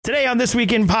Today on This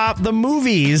Week in Pop, the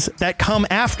movies that come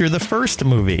after the first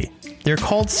movie. They're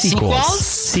called sequels.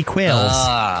 Sequels.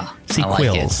 Sequels. I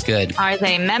like it. Good. Are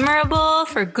they memorable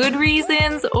for good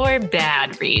reasons or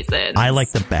bad reasons? I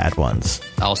like the bad ones.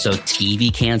 Also,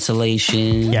 TV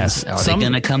cancellation. Yes. Are they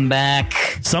going to come back?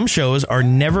 Some shows are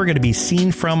never going to be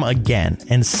seen from again,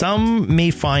 and some may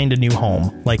find a new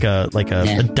home, like a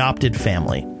adopted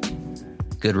family.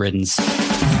 Good riddance.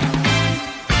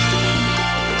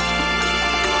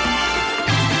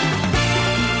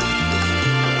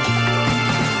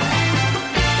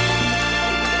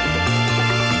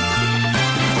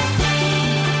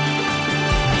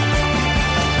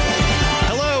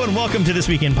 Welcome to This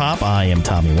Week in Pop. I am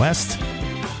Tommy West.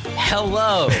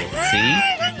 Hello. See?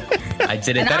 I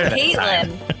did it better than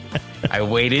time. I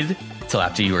waited till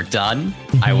after you were done.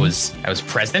 Mm-hmm. I was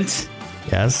present.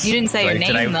 Yes. You didn't say your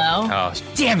name, though. Oh,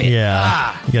 damn it.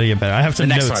 Yeah. You gotta get better. I have some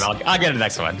notes. The next one. I'll get the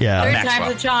next one. Yeah. Third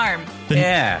time's a charm.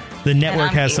 The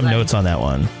network has some notes on that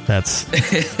one. That's...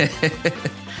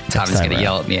 Tommy's going to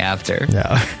yell at me after.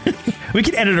 Yeah. We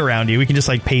can edit around you. We can just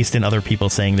paste in other people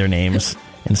saying their names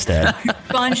instead.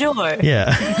 Bonjour.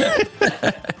 Yeah.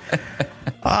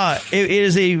 It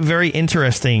is a very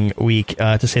interesting week,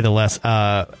 to say the less.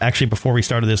 Actually, before we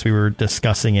started this, we were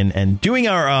discussing and doing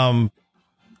our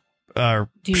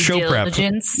Due show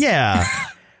diligence. prep. Yeah.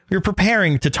 We were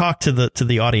preparing to talk to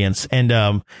the audience, and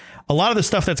a lot of the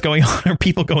stuff that's going on are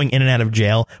people going in and out of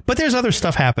jail, but there's other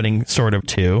stuff happening sort of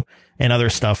too, and other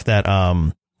stuff that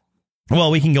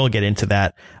well, we can go get into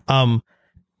that.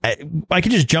 I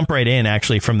could just jump right in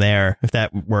actually from there if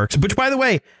that works. Which, by the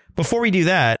way, before we do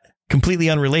that, completely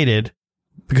unrelated,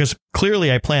 because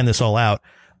clearly I planned this all out.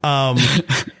 I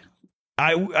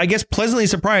guess pleasantly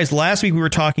surprised. Last week we were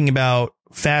talking about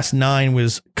Fast 9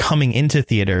 was coming into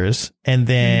theaters, and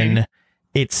then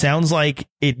it sounds like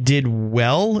it did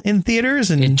well in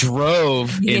theaters, and it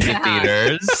drove into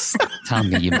theaters.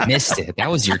 Tommy, you missed it.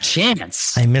 That was your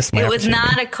chance. I missed my It was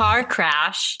not a car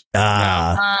crash.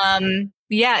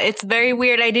 Yeah, it's very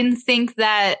weird. I didn't think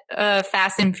that a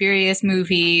Fast and Furious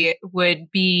movie would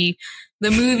be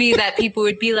the movie that people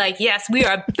would be like, yes, we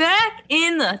are back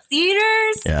in the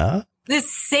theaters. Yeah. This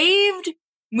saved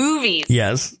movies.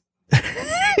 Yes.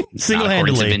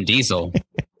 Single-handedly. According to Vin Diesel.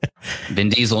 Vin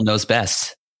Diesel knows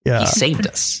best. Yeah. He saved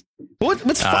us.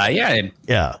 What's fun?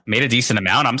 Yeah. Made a decent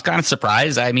amount. I'm kind of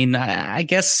surprised. I mean, I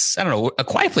guess, I don't know. A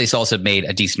Quiet Place also made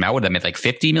a decent amount. Would that made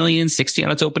 50 million, 60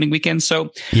 on its opening weekend?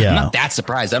 So I'm not that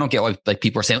surprised. I don't get why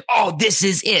people are saying, oh, this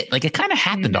is it. It kind of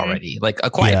happened already.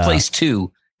 A Quiet Place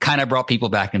 2 kind of brought people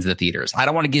back into the theaters. I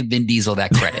don't want to give Vin Diesel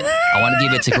that credit. I want to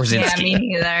give it to Krasinski. Yeah,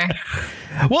 me neither.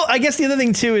 Well, I guess the other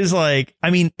thing too is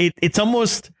it's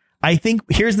almost, I think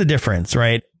here's the difference,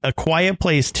 right? A Quiet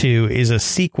Place 2 is a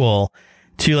sequel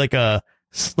to a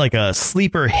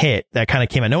sleeper hit that kind of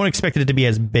came out. No one expected it to be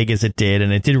as big as it did,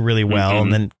 and it did really well.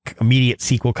 And then immediate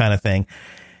sequel kind of thing.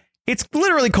 It's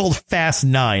literally called Fast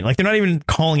 9. They're not even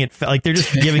calling it they're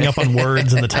just giving up on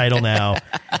words in the title now.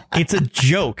 It's a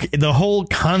joke. The whole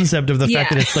concept of the fact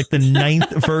that it's the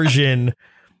 9th version.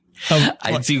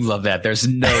 I do love that. There's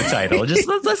no title. Just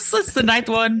let's the 9th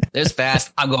one. There's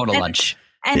Fast. I'm going to lunch.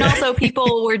 And also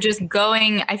people were just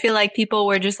going, I feel like people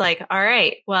were just all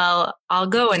right, well, I'll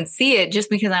go and see it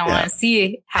just because I want to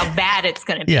see how bad it's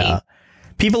going to be. Yeah.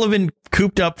 People have been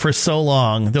cooped up for so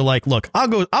long. They're like, look, I'll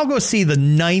go see the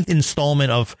 9th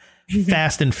installment of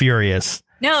Fast and Furious.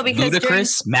 No, because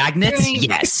Ludacris, Magnets,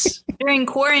 yes. During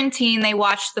quarantine, they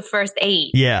watched the first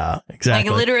 8. Yeah,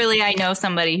 exactly. Literally, I know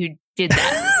somebody who did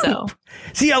that. So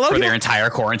see, a lot of their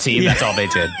entire quarantine, that's all they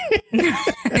did.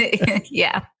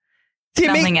 Yeah. See,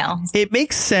 nothing else. It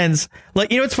makes sense.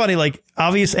 It's funny,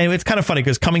 obvious, and it's kind of funny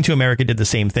because Coming to America did the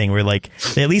same thing where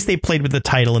at least they played with the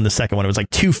title in the second one. It was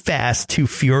Too Fast, Too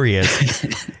Furious.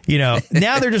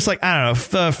 Now they're just I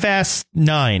don't know, Fast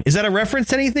 9. Is that a reference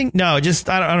to anything? No, just,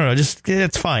 I don't know. Just,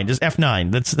 it's fine. Just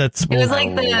F9. That's, it was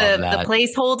the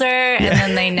placeholder,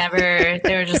 and then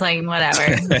they were just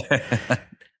whatever.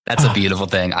 That's a beautiful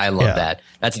thing. I love that.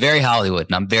 That's very Hollywood,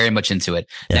 and I'm very much into it.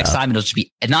 Yeah. Next time it'll just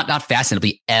be not Fast, it'll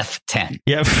be F10.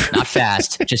 Yep. Not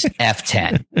Fast, just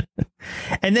F10.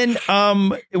 And then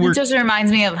it just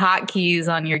reminds me of hotkeys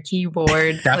on your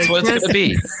keyboard. That's what it's going to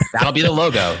be. That'll be the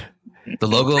logo. The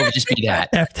logo will just be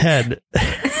that. F10.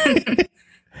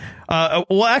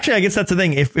 Well, actually, I guess that's the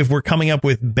thing. If we're coming up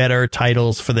with better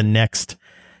titles for the next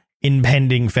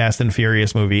impending Fast and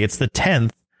Furious movie, it's the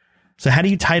 10th. So how do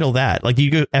you title that? Do you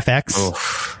go FX?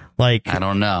 Oof. I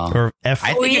don't know. Or F.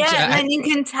 And then you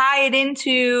can tie it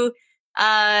into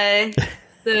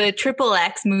the Triple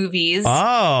X movies.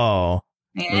 Oh,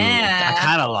 Yeah. I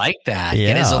kind of like that. Yeah.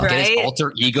 Get his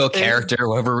alter ego character,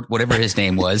 whatever his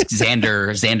name was,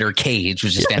 Xander Cage,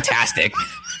 which is fantastic.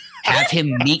 Have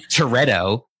him meet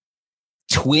Toretto,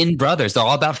 twin brothers. They're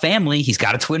all about family. He's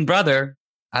got a twin brother.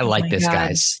 I like this, God.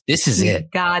 Guys. This is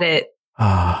it. Got it.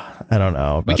 I don't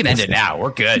know. We can end it now.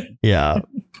 We're good. Yeah.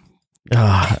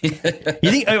 You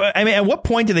think? I mean, at what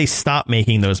point do they stop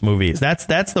making those movies? That's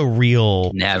the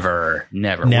real. Never.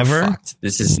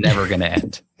 This is never going to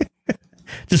end.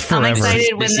 Just forever.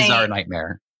 This is our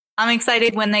nightmare. I'm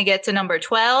excited when they get to number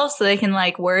 12 so they can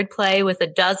like wordplay with a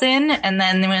dozen. And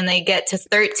then when they get to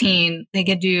 13, they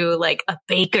can do like a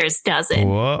baker's dozen.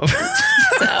 Whoa.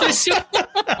 So.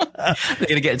 They're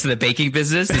going to get into the baking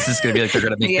business. This is going to be like they're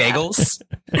going to make bagels.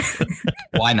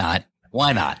 Why not?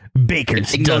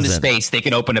 Baker's dozen. They can go into space. They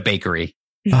can open a bakery.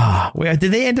 Did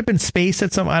they end up in space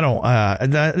at some? I don't.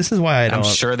 This is why I don't.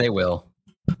 I'm sure they will.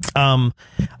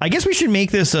 I guess we should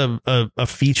make this a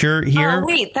feature here. Oh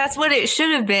wait, that's what it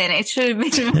should have been. It should have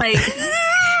been like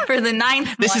for the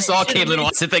 9th. This is all Caitlin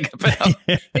wants to think about.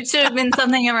 It should have been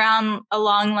something along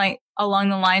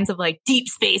the lines of like Deep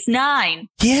Space Nine.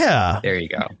 Yeah, there you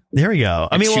go.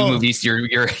 I mean, two movies. You're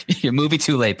movie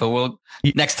too late, but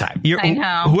next time. I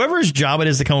know. Whoever's job it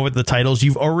is to come up with the titles,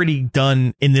 you've already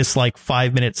done in this like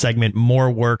 5-minute segment more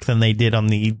work than they did on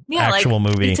the actual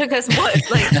movie. It took us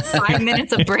 5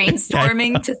 minutes of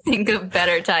brainstorming to think of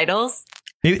better titles.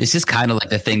 This is kind of like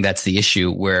the thing that's the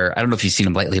issue where I don't know if you've seen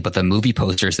them lately, but the movie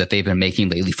posters that they've been making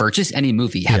lately for just any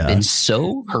movie have been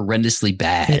so horrendously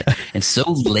bad and so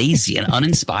lazy and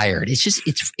uninspired. It's just,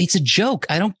 it's a joke.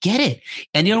 I don't get it.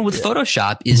 And with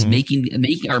Photoshop is making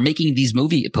these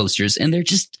movie posters and they're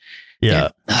just,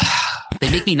 they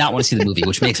make me not want to see the movie,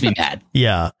 which makes me mad.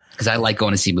 Yeah. Because I like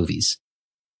going to see movies.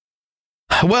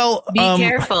 Well, be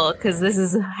careful because this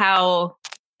is how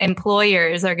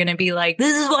employers are going to be like,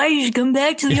 this is why you should come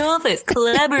back to the office.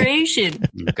 Collaboration.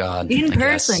 God. In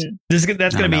person. That's going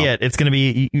to be it. It's going to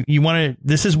be, you want to,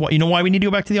 this is what, why we need to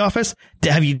go back to the office?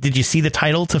 Did you see the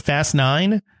title to Fast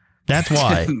 9? That's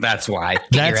why. That's why.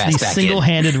 That's the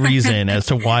single-handed reason as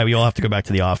to why we all have to go back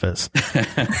to the office.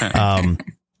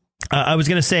 I was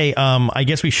going to say, I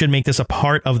guess we should make this a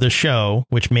part of the show,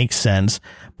 which makes sense.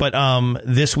 But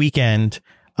this weekend,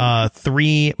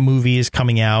 3 movies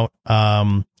coming out.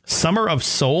 Summer of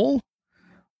Soul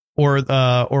or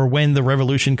When the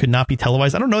Revolution Could Not Be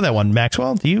Televised. I don't know that one.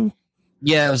 Maxwell, do you?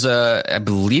 Yeah, it was I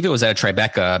believe it was at a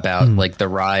Tribeca about like the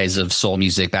rise of soul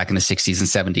music back in the 60s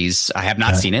and 70s. I have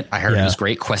not seen it. I heard it was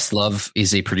great. Questlove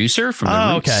is a producer from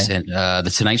The Roots and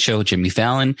The Tonight Show, Jimmy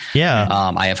Fallon. Yeah.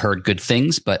 I have heard good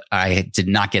things, but I did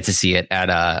not get to see it at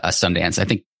a Sundance. I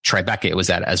think Tribeca it was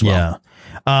at as well. Yeah.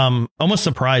 Almost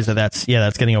surprised that's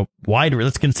getting a wide,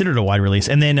 that's considered a wide release.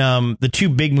 And then, the 2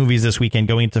 big movies this weekend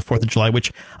going into 4th of July,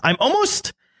 which I'm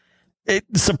almost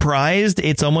surprised.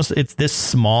 It's this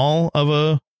small of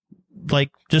a,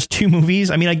 like just 2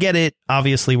 movies. I mean, I get it.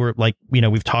 Obviously we're like,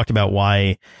 we've talked about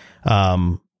why,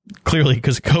 clearly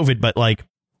because of COVID, but like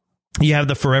you have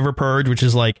the Forever Purge, which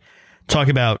is like talk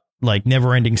about like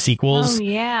never ending sequels. Oh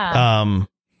yeah.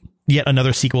 Yet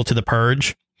another sequel to The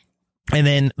Purge. And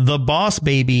then The Boss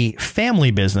Baby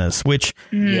Family Business, which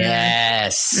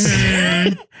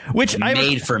which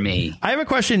made for me. I have a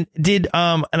question. Did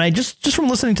and I just from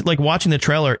listening to like watching the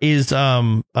trailer, is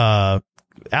Alec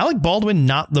Baldwin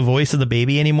not the voice of the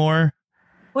baby anymore?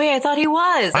 Wait, I thought he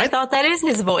was. I thought that is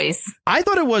his voice. I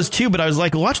thought it was too, but I was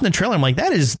like watching the trailer. I'm like,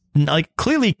 that is like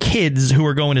clearly kids who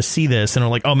are going to see this and are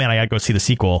like, oh man, I gotta go see the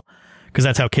sequel because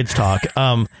that's how kids talk.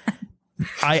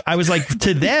 I was like,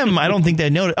 to them, I don't think they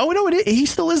know. Oh, no, he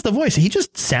still is the voice. He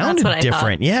just sounded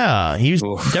different. Yeah, he was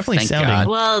definitely sounding. God.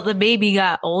 Well, the baby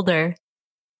got older.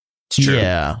 It's true.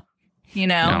 Yeah.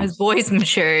 His voice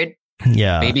matured.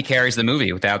 Yeah. Baby carries the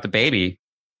movie. Without the baby,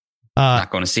 not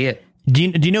going to see it. Do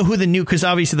you know who the new, because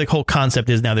obviously the whole concept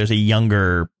is now there's a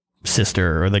younger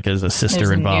sister or like there's a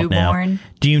sister involved now.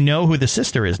 Do you know who the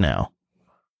sister is now?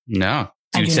 No.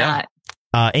 I do not.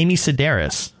 Amy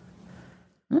Sedaris.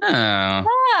 Oh,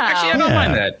 actually, I don't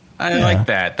mind that. I like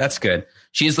that. That's good.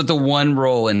 She is the one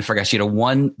role in, she had a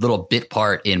one little bit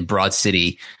part in Broad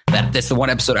City. That's the one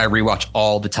episode I rewatch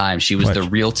all the time. She was the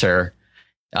realtor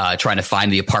trying to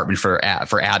find the apartment for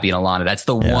Abby and Alana. That's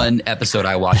the one episode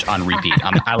I watch on repeat.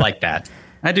 I like that.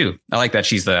 I do. I like that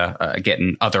she's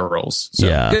getting other roles.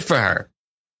 So good for her.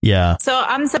 Yeah. So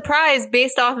I'm surprised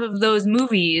based off of those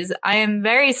movies. I am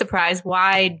very surprised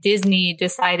why Disney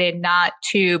decided not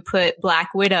to put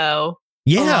Black Widow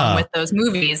along with those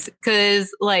movies.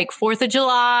 Because like 4th of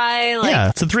July,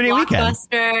 it's a 3-day weekend.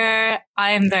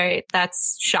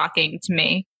 That's shocking to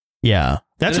me. Yeah.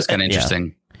 That's kind of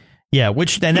interesting. Yeah,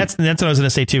 that's what I was going to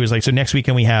say too. Is like, so next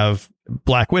weekend we have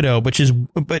Black Widow, but to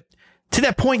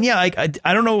that point, yeah,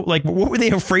 I don't know, like, what were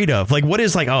they afraid of? Like, what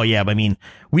is like, oh yeah, but I mean,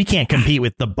 we can't compete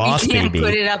with the Boss Baby. Baby.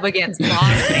 Put it up against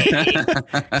Boss Baby.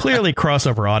 Clearly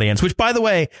crossover audience. Which, by the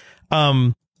way,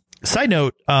 side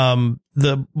note, the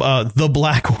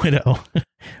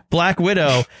Black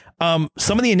Widow,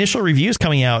 some of the initial reviews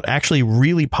coming out actually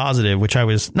really positive, which I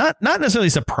was not necessarily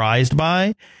surprised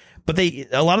by. But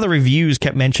a lot of the reviews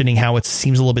kept mentioning how it's a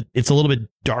little bit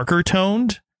darker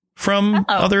toned from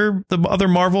the other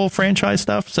Marvel franchise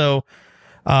stuff. So,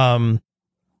 I'm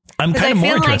kind of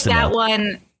more interested in that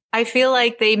one. I feel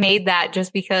like they made that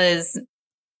just because,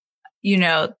 you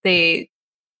know, they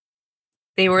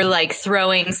were like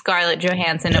throwing Scarlett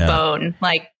Johansson a bone.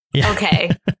 Like,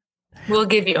 okay, we'll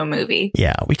give you a movie.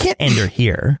 Yeah, we can't end her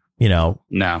here. You know,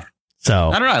 no.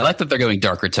 So I don't know. I like that they're going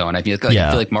darker tone. I feel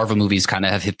like Marvel movies kind of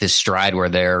have hit this stride where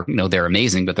they're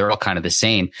amazing, but they're all kind of the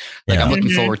same. Like I'm looking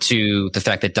forward to the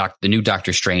fact that the new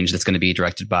Doctor Strange that's going to be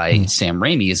directed by Sam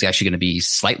Raimi is actually going to be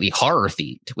slightly horror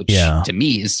themed, which to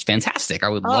me is fantastic. I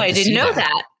would love to see that. I didn't know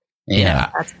that. Yeah.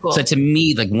 That's cool. So to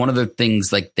me, like one of the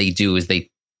things like they do is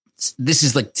this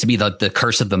is like to me the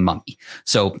curse of the mummy.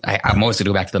 So I'm always going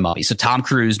to go back to the mummy. So Tom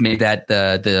Cruise made that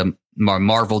the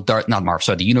Universal,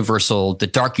 the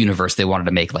dark universe they wanted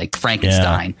to make, like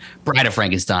Frankenstein, Bride of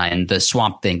Frankenstein, the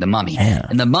Swamp Thing, the Mummy. Yeah.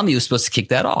 And the Mummy was supposed to kick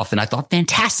that off. And I thought,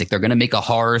 fantastic. They're going to make a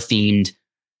horror themed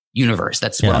universe.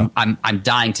 That's what I'm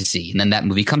dying to see. And then that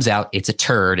movie comes out. It's a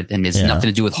turd and it's nothing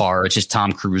to do with horror. It's just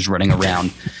Tom Cruise running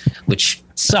around, which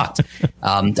sucked.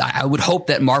 I would hope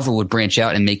that Marvel would branch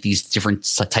out and make these different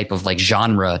type of like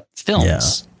genre films. Yeah.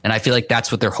 And I feel like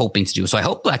that's what they're hoping to do. So I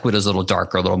hope Black Widow's a little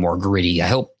darker, a little more gritty. I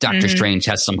hope Doctor Strange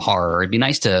has some horror. It'd be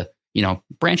nice to,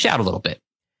 branch out a little bit.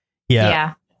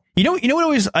 Yeah. You know what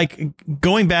always like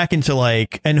going back into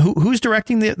like, and who's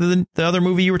directing the other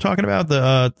movie you were talking about,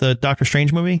 the Doctor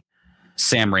Strange movie?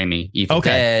 Sam Raimi, Evil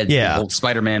Dead, the old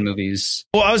Spider-Man movies.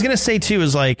 Well, I was gonna say too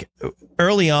is like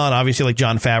early on, obviously like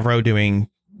Jon Favreau doing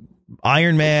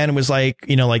Iron Man was like,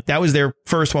 like that was their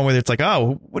first one where it's like,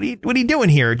 oh, what are you doing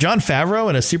here? Jon Favreau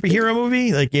in a superhero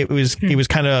movie? Like it was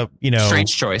kind of,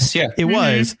 strange choice. Yeah, it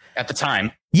was at the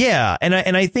time. Yeah. And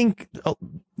I think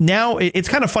now it's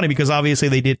kind of funny because obviously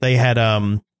they had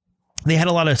a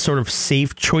lot of sort of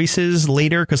safe choices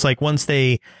later. Cause like once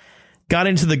they got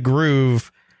into the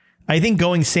groove, I think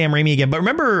going Sam Raimi again, but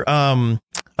remember,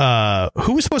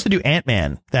 who was supposed to do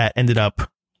Ant-Man that ended up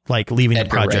like leaving the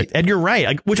project? Edgar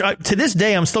Wright, which to this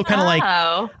day, I'm still kind of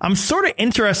like, I'm sort of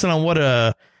interested on what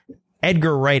a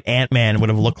Edgar Wright Ant-Man would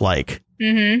have looked like.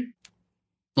 Mm-hmm.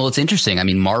 Well, it's interesting. I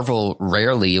mean, Marvel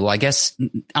rarely, I guess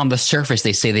on the surface,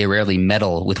 they say they rarely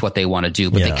meddle with what they want to do,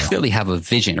 but they clearly have a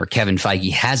vision, or Kevin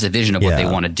Feige has a vision of what they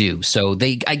want to do. So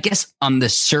I guess on the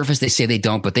surface, they say they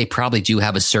don't, but they probably do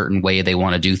have a certain way they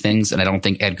want to do things. And I don't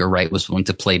think Edgar Wright was willing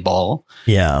to play ball.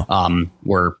 Yeah.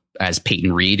 Whereas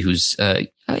Peyton Reed, who's,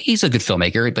 he's a good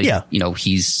filmmaker, but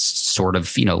he's sort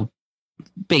of,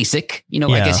 basic, I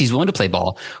guess he's willing to play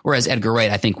ball. Whereas Edgar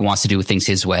Wright, I think, wants to do things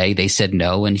his way. They said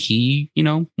no, and he,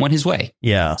 went his way.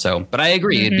 Yeah. So, but I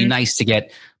agree. It'd be nice to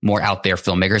get more out there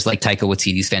filmmakers like Taika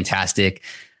Waititi's fantastic.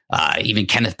 Even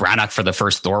Kenneth Branagh for the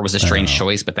first Thor was a strange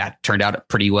choice, but that turned out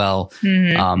pretty well.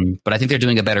 Mm-hmm. But I think they're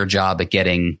doing a better job at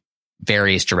getting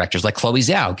various directors like Chloe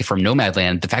Zhao from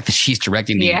Nomadland. The fact that she's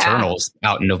directing the Eternals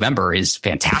out in November is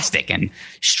fantastic and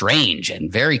strange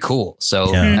and very cool.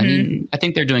 So, I mean, I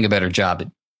think they're doing a better job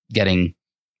at getting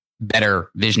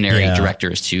better visionary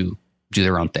directors to do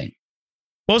their own thing.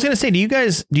 Well, I was going to say, do you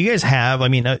guys have, I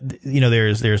mean,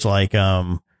 there's like,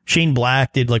 Shane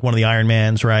Black did like one of the Iron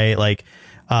Mans, right? Like,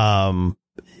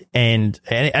 and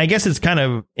I guess it's kind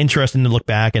of interesting to look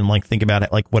back and like think about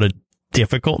it, like what a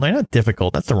not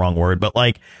difficult, that's the wrong word, but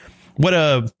like what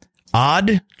a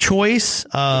odd choice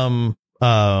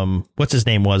what's his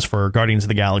name was for Guardians of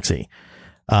the Galaxy,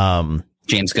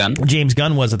 James Gunn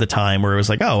was at the time, where it was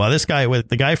like, oh well, this guy with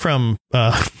the guy from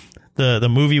the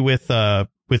movie with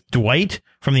Dwight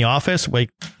from The Office,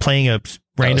 like playing a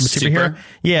random superhero.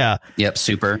 Yep,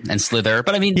 Super and Slither.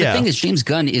 But I mean, the thing is, James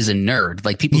Gunn is a nerd.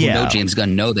 Like people who know James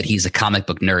Gunn know that he's a comic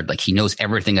book nerd. Like he knows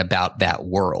everything about that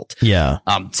world. Yeah.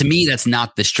 To me, that's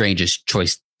not the strangest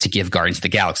choice to give Guardians of the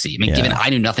Galaxy. I mean, given I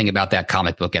knew nothing about that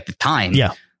comic book at the time.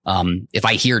 Yeah. If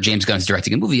I hear James Gunn's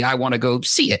directing a movie, I want to go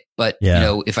see it. But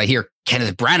if I hear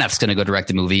Kenneth Branagh's going to go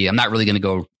direct a movie, I'm not really going to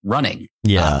go running.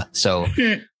 Yeah.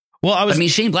 Well, I mean,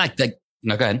 Shane Black, like,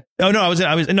 no, go ahead. Oh no,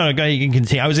 no, you can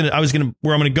continue.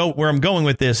 Where I'm going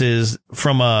with this is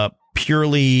from a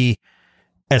purely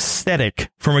aesthetic,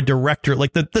 from a director,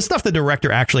 like the stuff the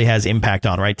director actually has impact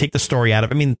on, right? Take the story out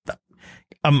of, I mean,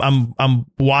 I'm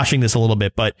washing this a little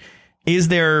bit, but is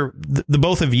there the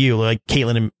both of you, like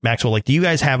Caitlin and Maxwell, like, do you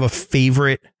guys have a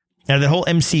favorite out of the whole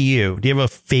MCU? Do you have a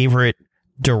favorite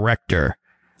director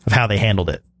of how they handled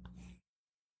it?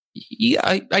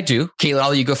 Yeah, I do. Caitlin, I'll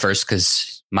let you go first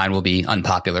because mine will be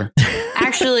unpopular.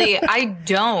 Actually, I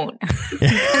don't.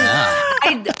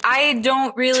 I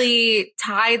don't really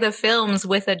tie the films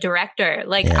with a director.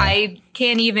 Like, I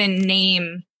can't even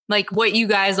name like what you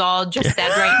guys all just said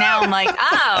right now. I'm like,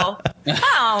 I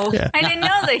didn't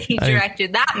know that he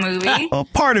directed that movie. Well,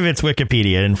 part of it's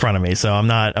Wikipedia in front of me, so I'm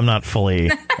not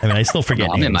fully. I mean, I still forget.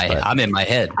 I'm in my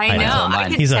head. I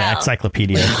know. He's an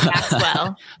encyclopedia.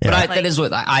 Well, but that is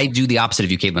what I do. The opposite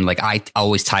of you, Caitlin. Like, I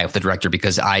always tie up the director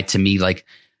because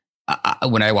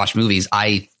when I watch movies,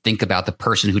 I think about the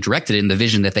person who directed it and the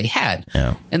vision that they had.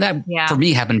 Yeah. And that for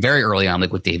me happened very early on,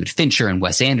 like with David Fincher and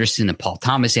Wes Anderson and Paul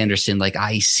Thomas Anderson. Like,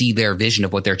 I see their vision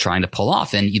of what they're trying to pull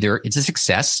off, and either it's a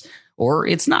success or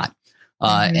it's not.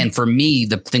 And for me,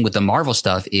 the thing with the Marvel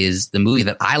stuff is the movie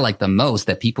that I like the most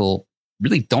that people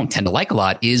really don't tend to like a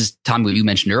lot is Tom, what you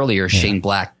mentioned earlier, Shane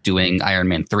Black doing Iron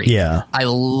Man 3. Yeah. I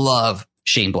love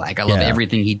Shane Black. I love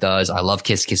everything he does. I love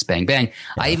Kiss Kiss Bang Bang.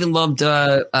 I even loved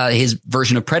his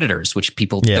version of Predators, which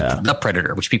people the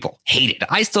Predator, which people hated.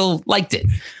 I still liked it.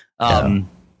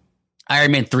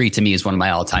 Iron Man 3 to me is one of my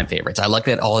all-time favorites. I like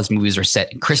that all his movies are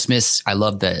set in Christmas. I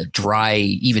love the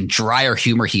even drier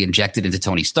humor he injected into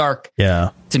Tony Stark.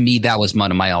 Yeah. To me, that was one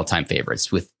of my all-time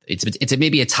favorites. It's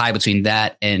maybe a tie between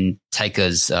that and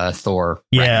Taika's Thor.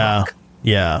 Ragnarok.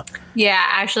 Yeah.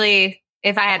 Actually,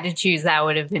 if I had to choose, that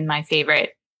would have been my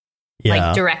favorite,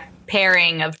 like, direct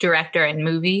pairing of director and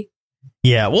movie.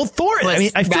 Yeah, well, Thor. I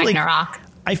mean, I feel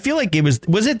like it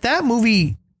was it that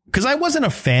movie? Because I wasn't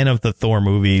a fan of the Thor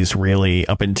movies really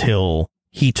up until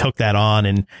he took that on,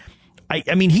 and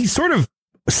I mean, he sort of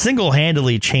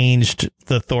single-handedly changed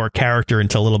the Thor character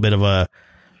into a little bit of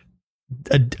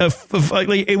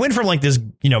like, it went from like this,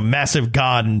 massive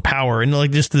god and power, and like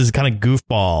just this kind of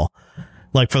goofball.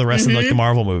 Like for the rest of like the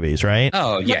Marvel movies, right?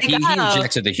 Oh yeah, he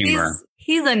injected the humor.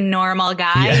 He's a normal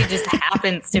guy. He just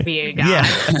happens to be a guy. Yeah.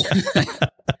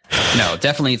 No,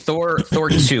 definitely Thor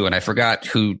 2, and I forgot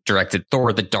who directed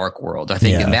Thor: The Dark World. I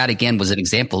think, and that again was an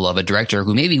example of a director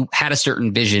who maybe had a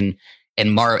certain vision,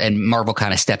 and Marvel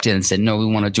kind of stepped in and said, "No, we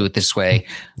want to do it this way."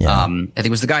 I think it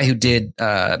was the guy who did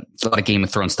a lot of Game of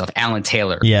Thrones stuff, Alan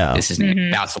Taylor. Yeah, this is his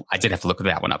name. I did have to look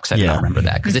that one up because I didn't remember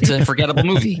that because it's a forgettable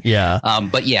movie.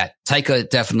 But Taika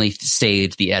definitely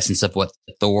stayed the essence of what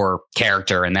the Thor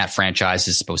character and that franchise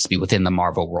is supposed to be within the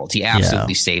Marvel world. He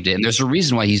absolutely saved it, and there's a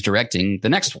reason why he's directing the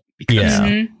next one because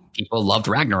people loved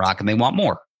Ragnarok and they want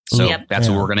more. So that's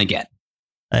what we're gonna get.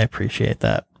 I appreciate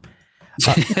that.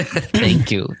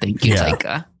 Thank you,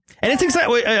 Taika. And it's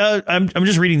exciting. I'm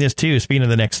just reading this too. Speaking of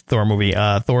the next Thor movie,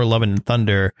 Thor: Love and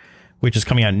Thunder, which is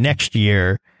coming out next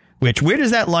year. Where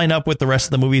does that line up with the rest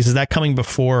of the movies? Is that coming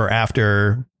before or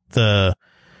after the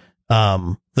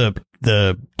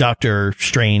Doctor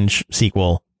Strange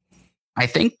sequel? I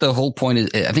think the whole point is,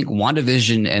 I think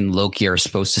WandaVision and Loki are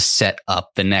supposed to set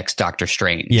up the next Doctor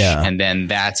Strange, and then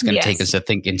that's going to take us, I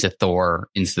think, into Thor,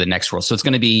 into the next world. So it's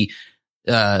going to be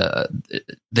I'm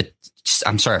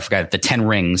sorry, I forgot the 10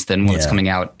 Rings. Then what's coming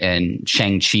out, and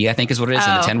Shang-Chi, I think is what it is.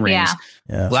 And the 10 Rings,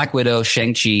 Black Widow,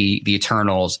 Shang-Chi, the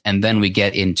Eternals, and then we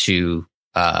get into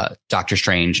Doctor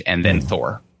Strange, and then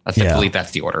Thor. I believe that's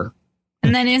the order.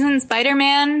 And then isn't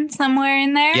Spider-Man somewhere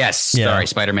in there? Yes, sorry,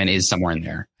 Spider-Man is somewhere in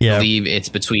there. I believe it's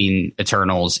between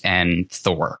Eternals and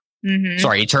Thor.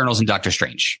 Sorry, Eternals and Doctor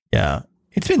Strange. Yeah,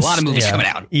 it's been a lot of movies coming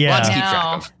out. Yeah, lots to keep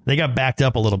track of. They got backed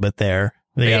up a little bit there.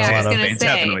 They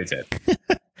definitely did.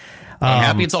 I'm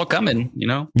happy it's all coming,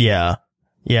 Yeah.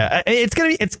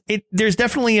 There's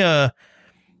definitely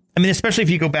especially if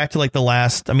you go back to like the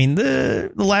last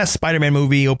Spider-Man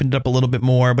movie opened up a little bit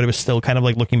more, but it was still kind of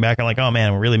like looking back and like, oh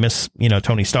man, we really miss,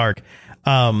 Tony Stark.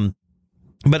 But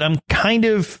I'm kind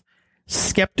of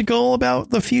skeptical about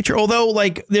the future, although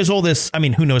like there's all this,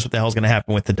 who knows what the hell's going to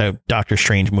happen with the Doctor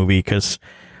Strange movie, because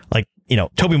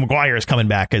Tobey Maguire is coming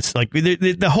back. It's like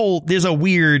there's a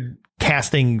weird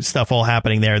casting stuff all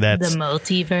happening there. That's the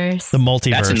multiverse.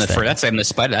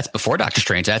 That's before Doctor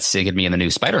Strange. That's going to be in the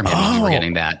new Spider-Man movie. We're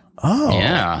getting that. Oh,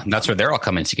 yeah. That's where they're all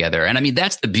coming together. And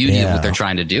that's the beauty of what they're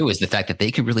trying to do, is the fact that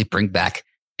they can really bring back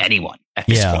anyone at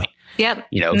this point. Yep.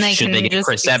 Should they get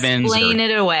Chris Evans? Explain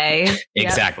it away.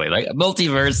 Exactly. Like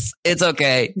multiverse, it's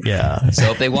okay. Yeah.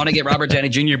 So if they want to get Robert Downey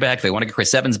Jr. back, they want to get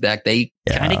Chris Evans back, they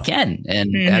kind of can.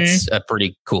 And that's a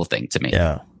pretty cool thing to me.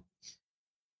 Yeah.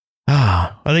 Do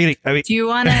you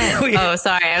want to? Oh,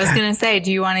 sorry. I was going to say, do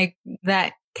you want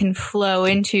that can flow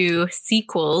into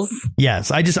sequels.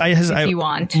 Yes, if you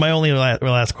want. My only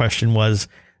last question was,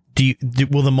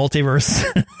 will the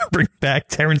multiverse bring back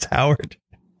Terrence Howard?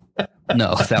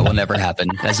 No, that will never happen.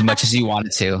 As much as you want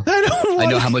it to. I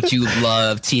know how much you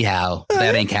love T-How.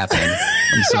 That ain't happening.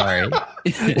 I'm sorry.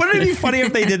 Wouldn't it be funny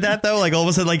if they did that though? Like all of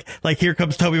a sudden, like here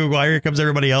comes Tobey Maguire, here comes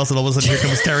everybody else, and all of a sudden here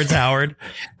comes Terrence Howard.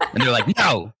 And they're like,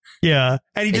 no. Yeah,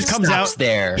 and he just comes out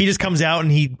there. He just comes out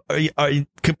and he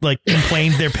like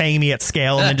complains they're paying me at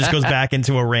scale, and then just goes back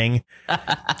into a ring.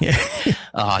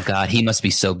 Oh God, he must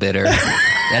be so bitter.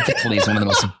 That definitely is one of the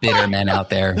most bitter men out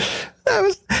there.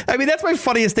 That's my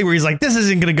funniest thing, where he's like, "This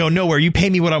isn't going to go nowhere. You pay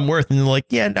me what I'm worth," and they're like,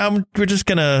 "Yeah, we're just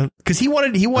gonna," because he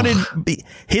wanted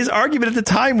his argument at the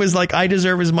time was like, "I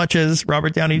deserve as much as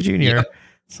Robert Downey Jr." Yeah.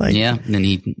 It's like, yeah, and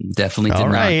he definitely did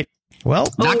not. Well,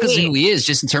 not because who he is,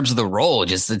 just in terms of the role,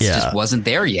 just wasn't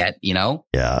there yet, you know?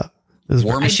 Yeah.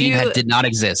 War Machine did not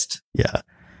exist. Yeah.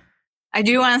 I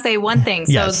do want to say one thing.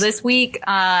 So this week,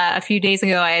 a few days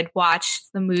ago, I had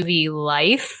watched the movie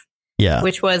Life,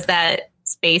 which was that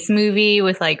space movie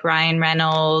with like Ryan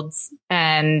Reynolds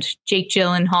and Jake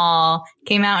Gyllenhaal.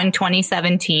 Came out in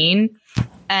 2017,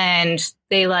 and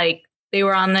they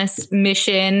were on this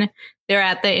mission. They're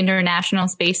at the International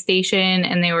Space Station,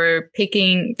 and they were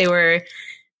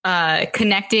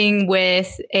connecting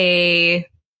with a,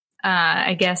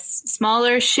 I guess,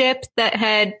 smaller ship that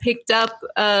had picked up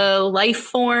a life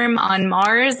form on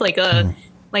Mars, like a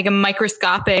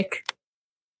microscopic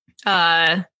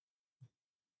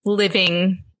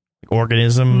living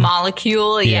organism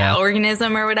molecule,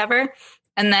 organism or whatever.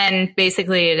 And then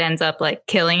basically it ends up like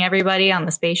killing everybody on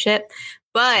the spaceship.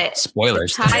 But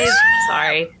spoilers. To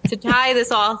tie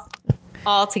this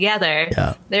all together,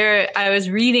 I was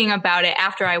reading about it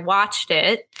after I watched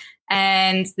it,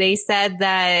 and they said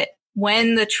that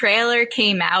when the trailer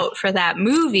came out for that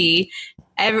movie,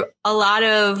 a lot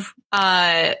of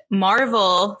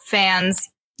Marvel fans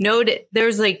noted,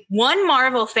 there's like one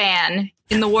Marvel fan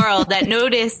in the world that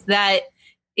noticed that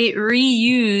it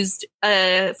reused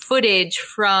footage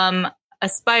from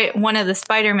one of the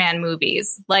Spider-Man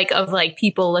movies, like of like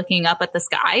people looking up at the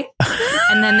sky.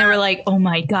 And then they were like, oh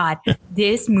my God,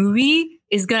 this movie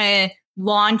is going to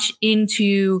launch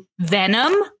into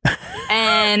Venom.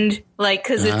 And like,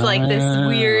 cause it's like this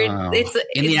weird, it's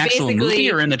in the actual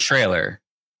movie or in the trailer?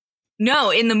 No,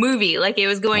 in the movie. Like it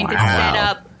was going to set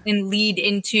up and lead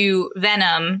into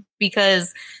Venom,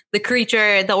 because the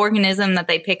creature, the organism that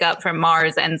they pick up from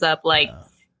Mars ends up like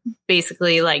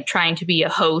basically like trying to be a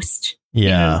host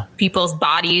in people's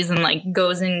bodies, and like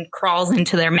goes and crawls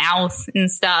into their mouth and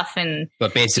stuff.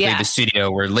 But basically the studio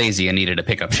were lazy and needed a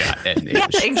pickup shot.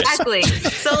 Exactly.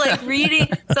 So like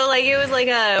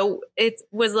it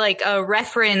was like a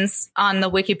reference on the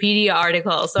Wikipedia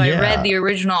article. So I read the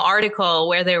original article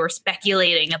where they were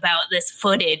speculating about this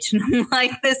footage, and I'm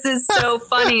like, this is so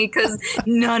funny because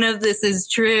none of this is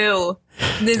true.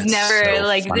 This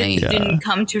didn't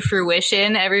come to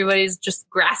fruition. Everybody's just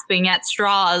grasping at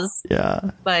straws.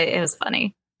 Yeah. But it was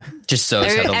funny. Just so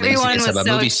everyone was so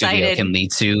movie excited. Studio can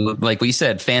lead to, like what you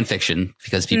said, fan fiction,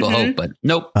 because people hope, but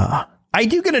nope. I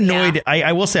do get annoyed. Yeah.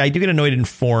 I will say I do get annoyed in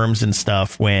forums and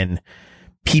stuff when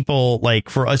people like,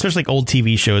 for especially like old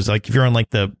TV shows, like if you're on like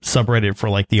the subreddit for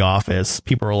like The Office,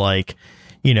 people are like,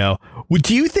 you know,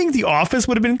 do you think The Office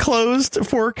would have been closed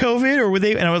for COVID, or would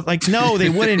they? And I was like, no, they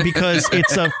wouldn't, because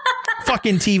it's a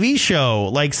fucking TV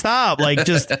show. Like, stop. Like,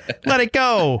 just let it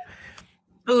go.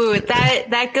 Ooh,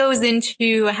 that goes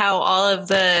into how all of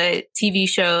the TV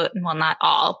shows, well, not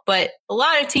all, but a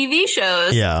lot of TV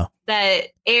shows that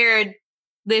aired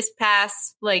this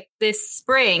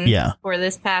spring or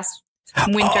this past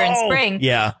winter and spring.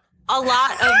 Yeah. A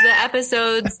lot of the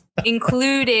episodes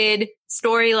included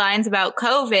storylines about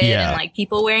COVID and like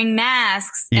people wearing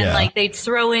masks, and like they'd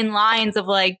throw in lines of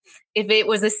like, if it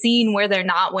was a scene where they're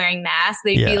not wearing masks,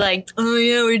 they'd be like, oh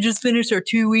yeah, we just finished our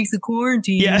 2 weeks of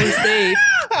quarantine. We're safe.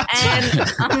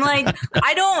 And I'm like,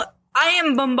 I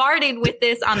am bombarded with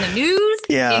this on the news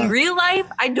in real life.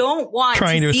 I don't want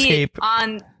to see it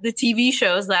on the TV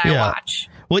shows that I watch.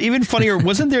 Well, even funnier,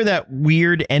 wasn't there that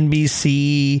weird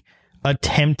NBC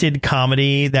attempted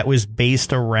comedy that was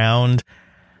based around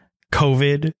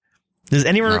COVID? Does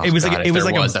anyone? It was like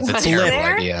a terrible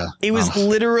idea. It was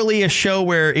literally a show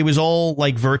where it was all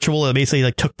like virtual. It basically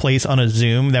like took place on a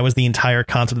Zoom. That was the entire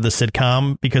concept of the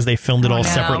sitcom, because they filmed it all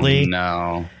separately.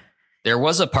 No, there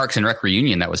was a Parks and Rec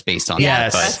reunion that was based on that.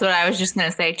 Yes, that's what I was just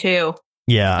gonna say too.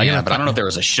 Yeah, but I don't know if there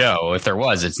was a show. If there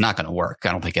was, it's not going to work.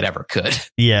 I don't think it ever could.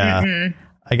 Yeah,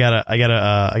 I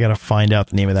gotta find out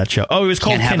the name of that show. Oh, it was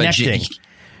called Connecting.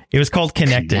 It was called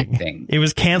Connecting. It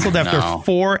was canceled after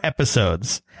 4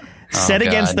 episodes. Set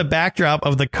against the backdrop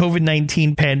of the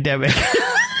COVID-19 pandemic.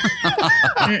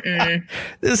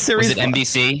 This series was it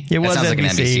NBC? It was sounds NBC. Like an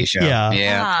NBC show.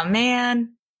 Yeah. Oh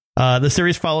man. The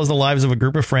series follows the lives of a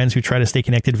group of friends who try to stay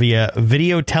connected via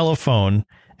video telephone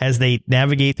as they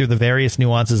navigate through the various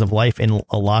nuances of life in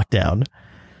a lockdown.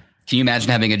 Can you imagine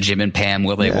having a Jim and Pam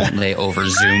where they won't lay over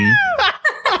Zoom?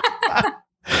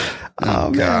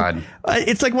 Oh God.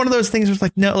 It's like one of those things where it's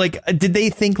like, no, like, did they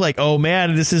think like, oh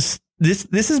man, this is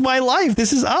my life.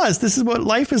 This is us. This is what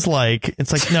life is like.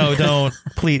 It's like, no, don't,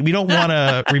 please. We don't want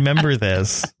to remember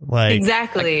this. Like,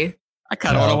 exactly. I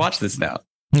kind of want to watch this now.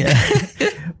 Yeah.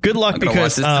 Good luck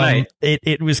because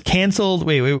it was canceled.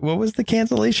 Wait, what was the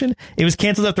cancellation? It was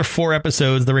canceled after 4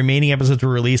 episodes. The remaining episodes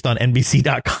were released on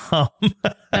NBC.com. All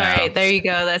right, there you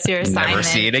go. That's your assignment. Never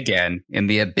see it again in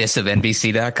the abyss of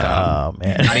NBC.com. Oh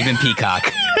man, not even Peacock.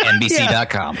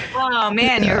 NBC.com. Oh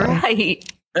man, you're right.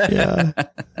 Yeah.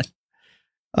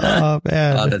 Oh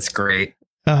man. Oh, that's great.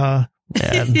 Man.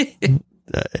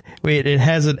 Wait, it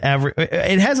has a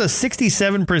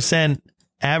 67%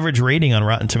 average rating on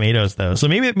Rotten Tomatoes though. So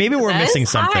maybe we're missing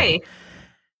something. High.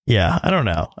 Yeah, I don't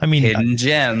know. I mean, hidden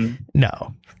gem.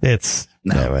 No, it's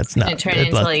not. It turned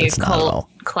into like a cult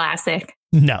classic.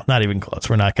 No, not even close.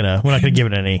 We're not gonna give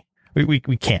it any.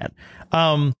 We can't.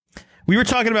 We were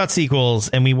talking about sequels,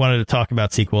 and we wanted to talk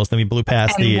about sequels. Then we blew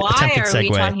past the attempted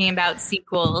segue. Why are we talking about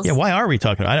sequels? Yeah, why are we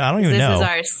talking? I don't even know. This is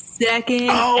our second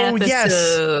episode.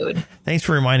 Yes. Thanks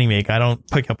for reminding me. I don't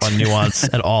pick up on nuance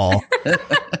at all.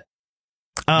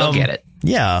 They'll get it.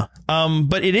 Yeah.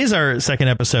 But it is our second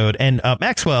episode, and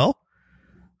Maxwell.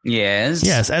 Yes.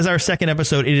 Yes. As our second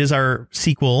episode, it is our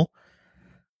sequel,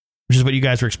 which is what you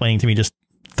guys were explaining to me just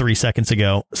 3 seconds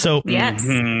ago. So yes.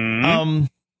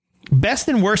 Best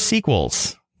and worst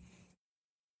sequels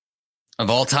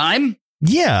of all time?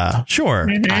 Yeah, sure.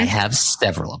 Mm-hmm. I have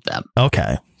several of them.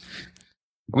 Okay. Are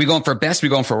we going for best? Or are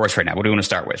we going for worst right now? What do we want to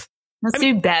start with? Let's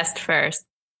do best first.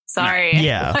 Sorry.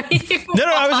 Yeah. No,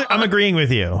 I'm agreeing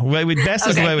with you. Best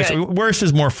is worst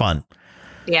is more fun.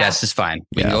 Yeah. Best is fine.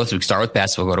 We can start with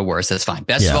best. We'll go to worst. That's fine.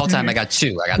 Best of all time. I got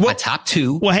 2. I got my top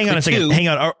 2. Well, hang on a second. Hang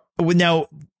on. Now,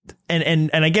 and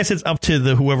I guess it's up to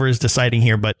whoever is deciding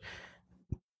here, but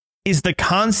is the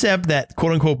concept that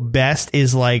quote unquote best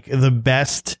is like the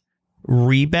best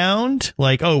rebound?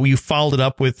 Like, oh, you followed it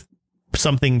up with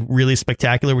something really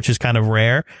spectacular, which is kind of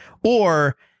rare?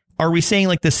 Or are we saying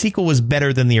like the sequel was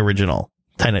better than the original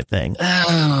kind of thing?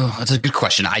 Oh, that's a good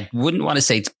question. I wouldn't want to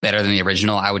say it's better than the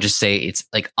original. I would just say it's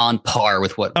like on par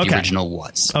with what the original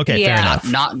was. Okay, fair enough.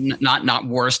 Not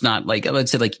worse, not like,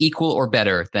 let's say like equal or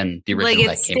better than the original.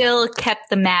 Like it still kept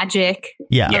the magic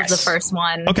of the first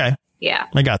one. Okay. Yeah.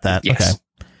 I got that. Yes.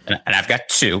 Okay. And I've got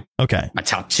 2. Okay. My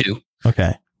top 2.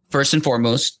 Okay. First and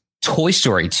foremost, Toy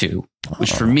Story 2,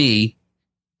 which for me,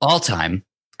 all time,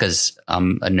 because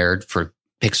I'm a nerd for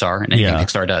Pixar and anything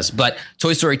Pixar does. But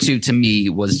Toy Story 2 to me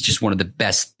was just one of the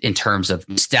best in terms of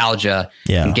nostalgia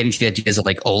and getting to the ideas of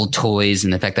like old toys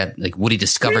and the fact that like Woody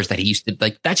discovers that he used to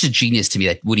like, that's just genius to me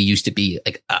that Woody used to be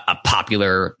like a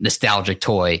popular nostalgic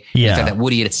toy. Yeah. The fact that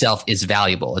Woody itself is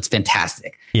valuable. It's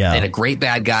fantastic. Yeah. They had a great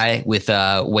bad guy with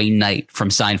Wayne Knight from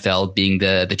Seinfeld being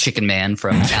the chicken man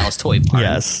from Alice Toy Barn.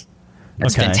 Yes.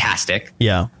 That's fantastic.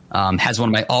 Yeah. Has one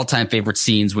of my all-time favorite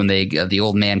scenes when the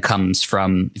old man comes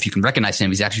from, if you can recognize him,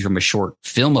 he's actually from a short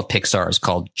film of Pixar's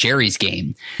called Jerry's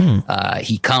Game.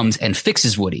 He comes and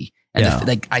fixes Woody.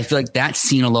 And I feel like that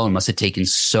scene alone must have taken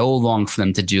so long for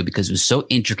them to do because it was so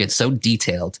intricate, so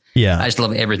detailed. Yeah. I just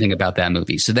love everything about that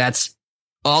movie. So that's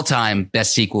all-time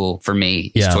best sequel for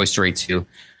me is Toy Story 2.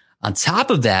 On top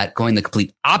of that, going the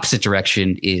complete opposite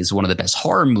direction is one of the best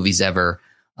horror movies ever.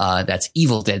 That's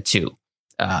Evil Dead 2.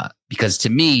 Because to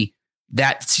me,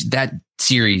 that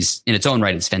series in its own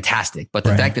right is fantastic. But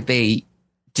the fact that they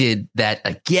did that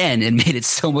again and made it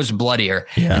so much bloodier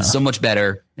and so much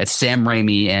better, that's Sam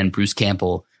Raimi and Bruce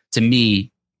Campbell. To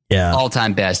me,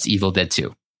 all-time best, Evil Dead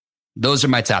 2. Those are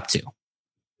my top 2.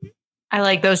 I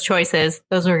like those choices.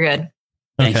 Those were good.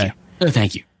 Thank you. Oh,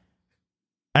 thank you.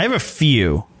 I have a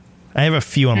few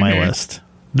on my list.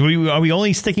 Are we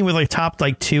only sticking with like top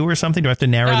like 2 or something? Do I have to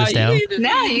narrow this down? You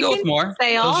can go with more.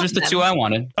 Those are just the 2 I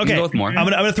wanted. Okay. Go with more. I'm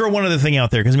gonna throw one other thing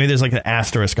out there because maybe there's like an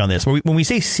asterisk on this. When we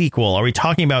say sequel, are we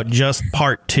talking about just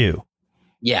part 2?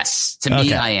 Yes. To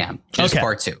me, I am. Just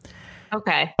part 2.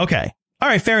 Okay. Okay. All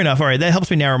right. Fair enough. All right. That helps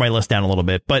me narrow my list down a little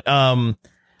bit. But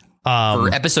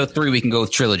for episode 3, we can go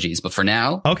with trilogies. But for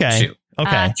now, 2.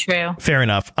 Okay. True. Fair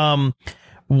enough.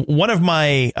 One of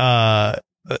my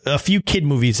a few kid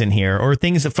movies in here or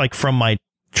things that like from my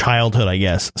childhood, I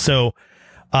guess. So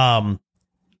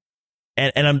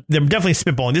and I'm definitely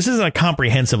spitballing. This isn't a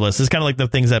comprehensive list. This is kind of like the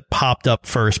things that popped up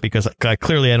first because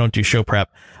clearly I don't do show prep.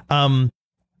 I'm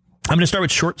going to start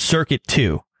with Short Circuit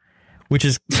 2, which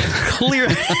is clear.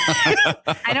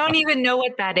 I don't even know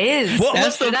what that is. Well,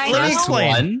 that's the first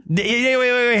one.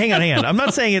 Wait, hang on. I'm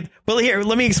not saying it, but here,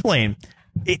 let me explain.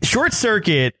 Short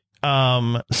Circuit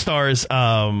stars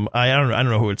I don't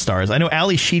know who it stars. I know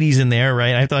Ali Sheedy's in there,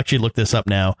 right? I have to actually look this up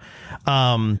now.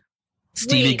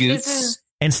 Stevie Goots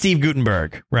and Steve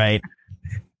Guttenberg, right?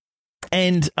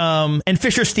 And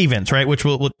Fisher Stevens, right? Which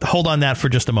we'll hold on that for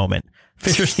just a moment.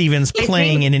 Fisher Stevens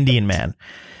playing an Indian man,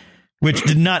 which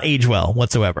did not age well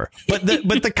whatsoever. But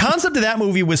the concept of that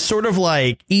movie was sort of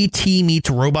like E.T. meets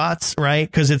robots, right?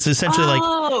 Because it's essentially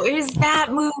is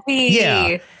that movie?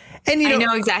 Yeah. And I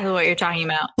know exactly what you're talking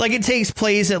about. Like it takes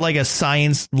place at like a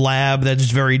science lab that's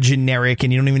very generic,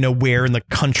 and you don't even know where in the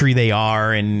country they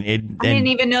are. I didn't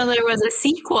even know there was a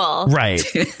sequel. Right.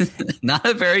 Not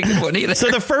a very good one either. So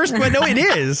the first one, no, it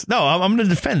is. No, I'm going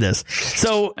to defend this.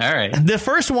 So all right. The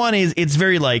first one it's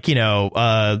very like,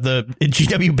 the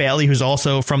G.W. Bailey, who's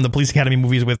also from the Police Academy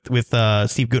movies with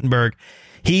Steve Guttenberg.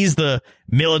 He's the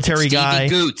military guy.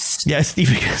 Goots. Yeah,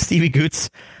 Stevie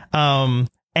Goots.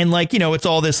 And like, it's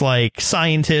all this like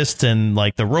scientist and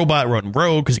like the robot wrote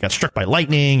rogue because he got struck by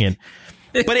lightning.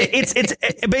 But it's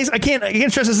basically, I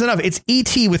can't stress this enough. It's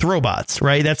E.T. with robots,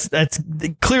 right? That's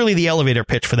clearly the elevator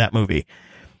pitch for that movie.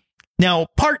 Now,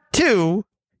 part 2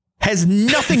 has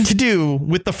nothing to do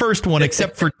with the first one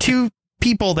except for 2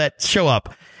 people that show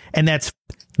up. And that's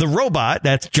the robot.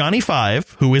 That's Johnny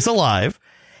Five, who is alive,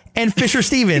 and Fisher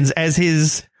Stevens as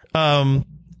his,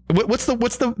 what's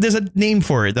the there's a name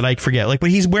for it that I forget, like, but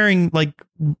he's wearing like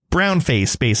brown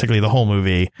face basically the whole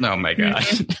movie. Oh my god.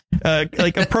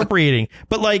 Like appropriating,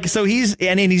 but like, so he's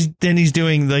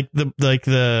doing like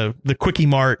the Quickie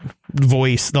Mart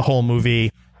voice the whole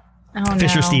movie. Oh,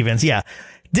 Fisher Stevens. Yeah.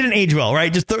 Didn't age well,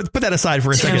 right? Just put that aside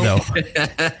for a second though.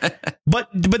 But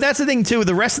that's the thing too.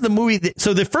 The rest of the movie.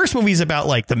 So the first movie is about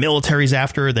like the military's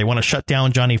after, they want to shut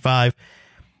down Johnny Five.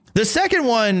 The second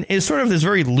one is sort of this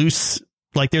very loose,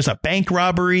 like there's a bank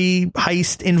robbery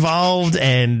heist involved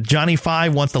and Johnny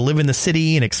Five wants to live in the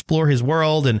city and explore his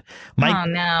world. And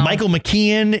Michael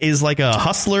McKean is like a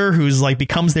hustler who's like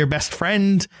becomes their best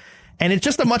friend. And it's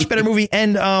just a much better movie.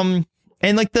 And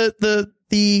like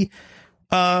the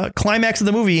climax of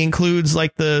the movie includes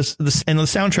like the and the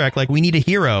soundtrack, like We Need a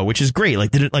Hero, which is great.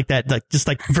 Like did it like that, like just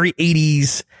like very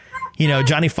 80s,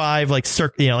 Johnny Five, like,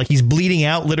 like he's bleeding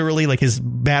out literally, like his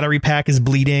battery pack is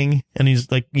bleeding and he's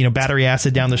like, battery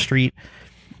acid down the street.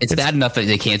 It's bad enough that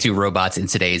they can't do robots in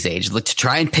today's age. Look, to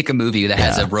try and pick a movie that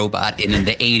has a robot in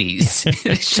the 80s,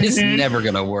 it's just never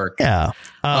going to work. Yeah.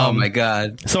 Oh my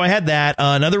God. So I had that.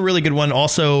 Another really good one.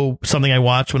 Also something I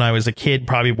watched when I was a kid,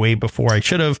 probably way before I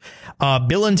should have.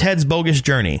 Bill and Ted's Bogus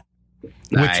Journey,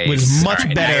 which was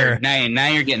much better. Now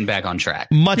you're getting back on track.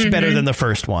 Much better than the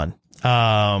first one.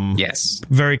 Yes,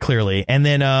 very clearly. And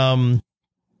then the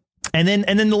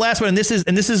last one, and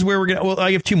this is where we're going to, well,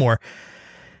 I have 2 more.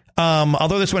 I'll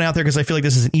throw this one out there because I feel like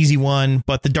this is an easy one,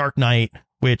 but The Dark Knight,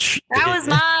 which that was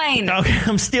mine. Okay,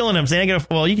 I'm stealing them. Saying,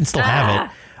 well, you can still have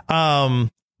it. I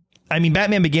mean,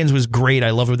 Batman Begins was great. I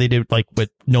loved what they did, like what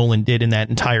Nolan did in that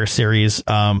entire series.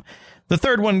 The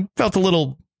third one felt a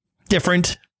little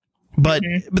different, but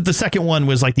the second one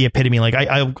was like the epitome. Like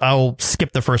I'll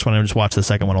skip the first one and just watch the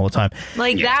second one all the time.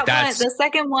 Like that one, the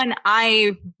second one,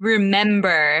 I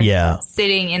remember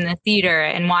sitting in the theater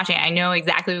and watching. I know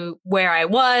exactly where I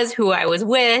was, who I was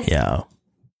with. Yeah.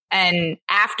 And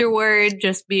afterward,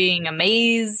 just being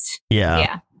amazed.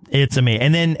 Yeah. It's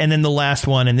amazing. And then the last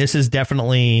one, and this is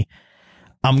definitely,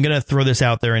 I'm going to throw this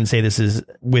out there and say this is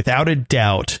without a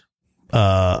doubt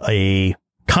a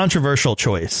controversial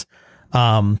choice.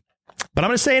 But I'm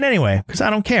going to say it anyway, because I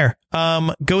don't care.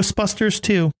 Ghostbusters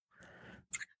 2.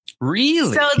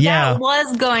 Really? So that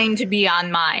was going to be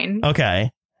on mine.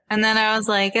 Okay. And then I was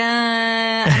like,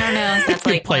 I don't know if that's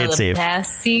like one of the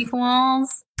best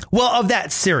sequels. Well, of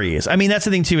that series. I mean, that's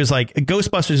the thing, too, is like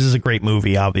Ghostbusters is a great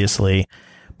movie, obviously.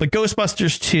 But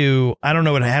Ghostbusters 2, I don't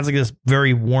know, it has like this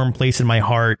very warm place in my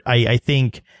heart. I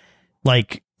think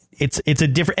like it's a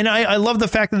different, and I love the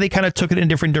fact that they kind of took it in a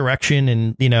different direction.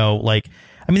 And, like,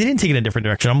 I mean, they didn't take it in a different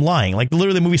direction. I'm lying. Like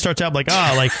literally the movie starts out like,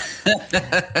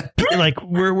 like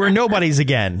we're nobodies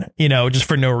again, just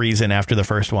for no reason after the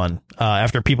first one,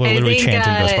 after people are literally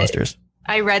chanting Ghostbusters.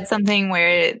 I read something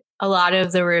where a lot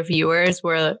of the reviewers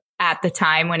were at the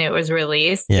time when it was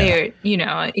released,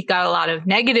 it got a lot of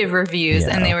negative reviews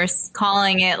and they were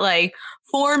calling it like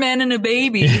 4 men and a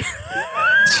baby.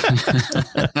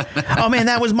 Oh man,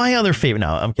 that was my other favorite. No,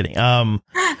 I'm kidding. How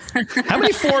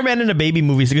many 4 Men and a Baby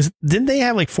movies? Because didn't they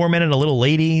have like 4 Men and a Little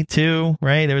Lady too?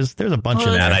 Right? There's a bunch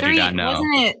of that. I do not know.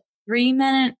 Wasn't it 3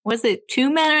 men? Was it 2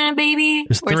 Men and a Baby? It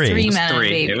was 3. Or 3 Men and a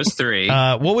Baby? It was 3.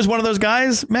 What was one of those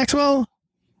guys, Maxwell?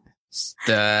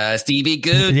 Stevie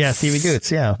Goots. Yeah, Stevie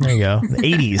Goots. Yeah, there you go. The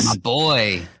 80s. My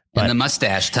boy. And the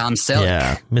mustache, Tom Selleck.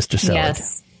 Yeah, Mr. Selleck.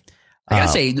 Yes. I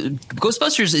gotta say,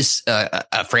 Ghostbusters is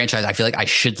a franchise I feel like I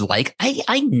should like.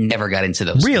 I never got into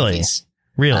those movies.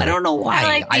 Really? I don't know why. I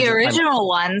like the original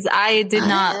ones. I did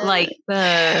not like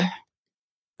the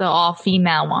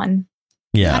all-female one.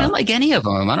 Yeah. I don't like any of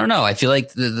them. I don't know. I feel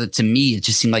like to me, it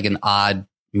just seemed like an odd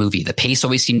movie. The pace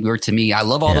always seemed weird to me. I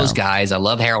love all those guys. I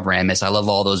love Harold Ramis. I love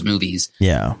all those movies.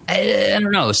 Yeah. I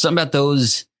don't know. Something about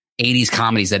those 80s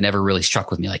comedies that never really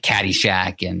struck with me, like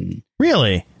Caddyshack and...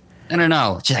 Really? I don't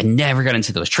know. I never got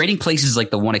into those. Trading Places is like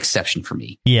the one exception for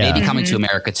me. Yeah. Maybe Coming to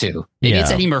America too. Maybe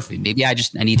it's Eddie Murphy. Maybe I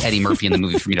need Eddie Murphy in the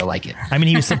movie for me to like it. I mean,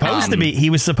 he was supposed to be. He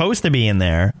was supposed to be in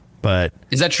there, but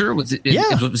is that true? Was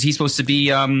he supposed to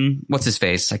be? What's his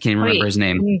face? I can't remember his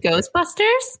name.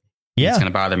 Ghostbusters. Yeah, it's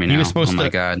gonna bother me now. He was supposed to. My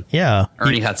God. Yeah,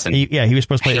 Ernie Hudson. He was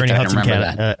supposed to play Ernie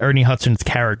Hudson. Ernie Hudson's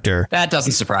character. That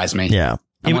doesn't surprise me. Yeah.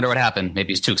 I wonder what happened.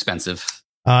 Maybe it's too expensive.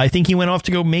 I think he went off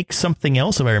to go make something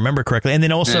else, if I remember correctly. And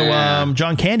then also,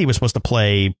 John Candy was supposed to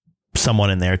play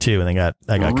someone in there too, and they got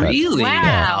cut. Really?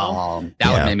 Wow. That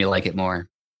would have made me like it more.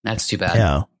 That's too bad.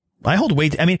 Yeah, I hold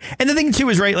weight. I mean, and the thing too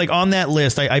is right. Like on that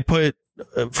list, I put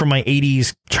from my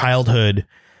 '80s childhood,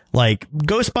 like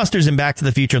Ghostbusters and Back to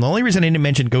the Future. And the only reason I didn't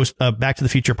mention Back to the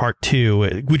Future Part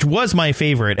 2, which was my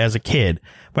favorite as a kid,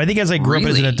 but I think as I grew up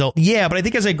as an adult, but I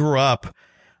think as I grew up,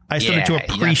 I started to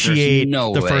appreciate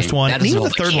the first one. And even the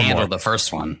third one more. The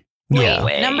first one.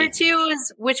 Wait, number 2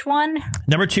 is which one?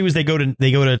 Number 2 is they go to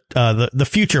the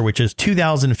future, which is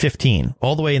 2015,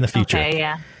 all the way in the future.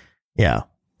 Okay, yeah.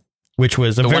 Which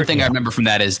was the one thing I remember from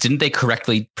that is, didn't they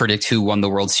correctly predict who won the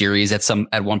World Series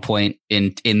at one point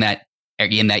in that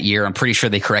year? I'm pretty sure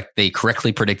they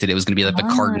correctly predicted it was going to be like the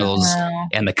Cardinals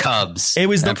and the Cubs. It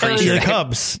was the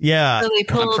Cubs. Yeah. So they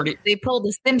pulled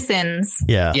the Simpsons.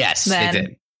 Yeah. Yes, they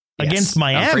did. Against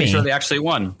Miami. I'm pretty sure they actually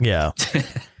won. Yeah. Which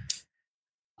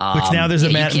now there's a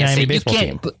Miami baseball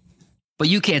team. But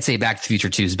you can't say Back to the Future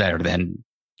 2 is better than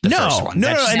the first one. No,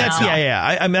 and that's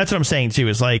I mean, that's what I'm saying too.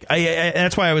 Is like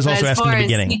that's why I was also asking in the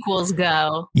beginning. As sequels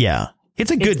go, yeah,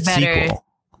 it's a good sequel,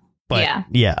 but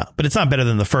but it's not better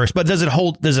than the first. But does it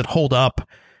hold up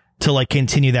to like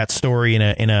continue that story in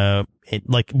a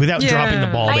like without dropping the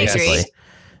ball, basically?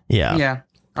 Yeah.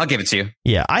 I'll give it to you.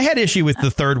 Yeah, I had issue with the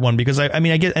third one because I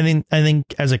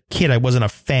think as a kid I wasn't a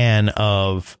fan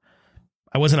of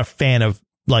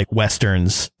like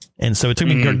Westerns, and so it took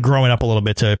me growing up a little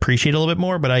bit to appreciate it a little bit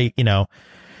more. But I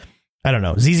don't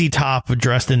know, ZZ Top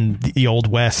dressed in the Old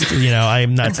West,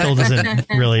 I'm not still doesn't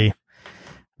really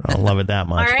I don't love it that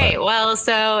much. All right, well,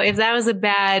 so if that was a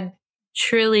bad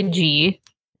trilogy,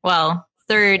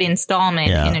 third installment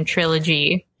in a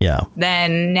trilogy,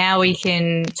 then now we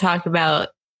can talk about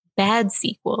bad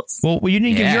sequels. Well, you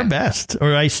didn't give your best,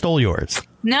 or I stole yours.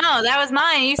 No, that was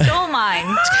mine. You stole mine.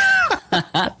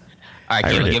 All right,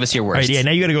 Caitlin, give us your worst. Right, yeah,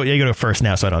 now you gotta go first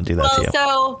now, so I don't do that to you.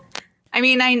 So, I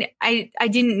mean, I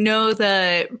didn't know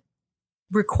the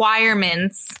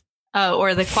requirements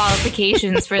or the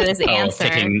qualifications for this answer.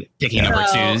 Picking number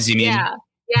 2s, you mean? Yeah.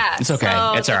 It's okay.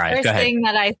 So it's all right. The first thing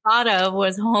that I thought of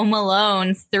was Home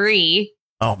Alone 3.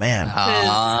 Oh man.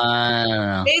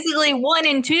 Basically 1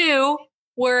 and 2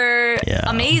 were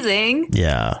amazing.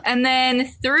 Yeah. And then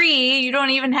 3, you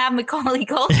don't even have Macaulay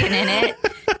Culkin in it.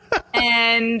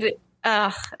 And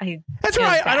that's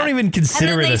why I don't even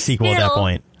consider it a sequel at that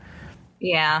point.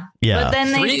 Yeah. Yeah. But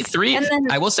then three.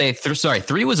 I will say,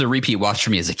 3 was a repeat watch for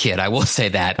me as a kid. I will say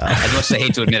that. As much as I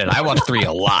hate to admit it, I watched 3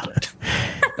 a lot.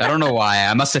 I don't know why.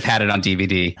 I must have had it on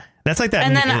DVD. That's like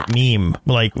that meme.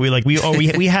 Like we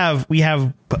have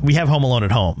Home Alone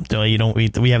at home.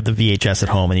 We have the VHS at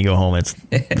home, and you go home. It's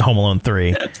Home Alone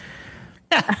 3.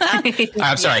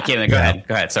 I'm sorry, Caitlin.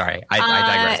 Go ahead. Sorry, I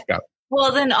digress. Go.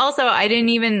 Well, then also, I didn't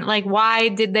even why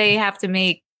did they have to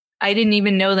make? I didn't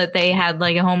even know that they had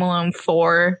like a Home Alone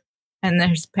 4, and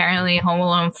there's apparently a Home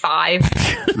Alone 5.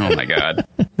 Oh my God!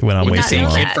 Went on way too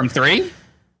long. Kid from 3?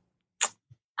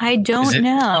 I don't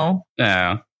know.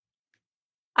 No.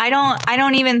 I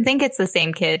don't even think it's the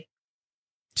same kid.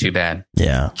 Too bad.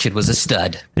 Yeah. Kid was a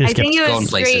stud. I think it was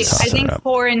straight. I think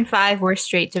 4 and 5 were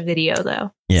straight to video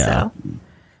though. Yeah. So.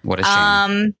 What a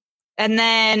shame. And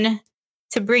then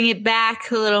to bring it back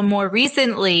a little more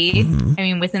recently, I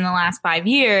mean, within the last 5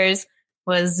 years,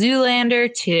 was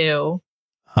Zoolander 2.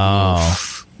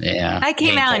 Oh. Yeah. That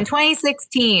came out in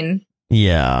 2016.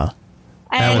 Yeah.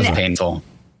 That was painful.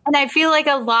 And I feel like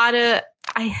a lot of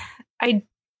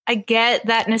I get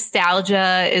that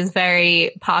nostalgia is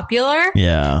very popular.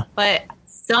 Yeah. But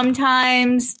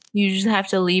sometimes you just have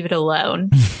to leave it alone.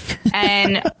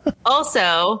 And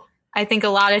also, I think a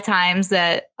lot of times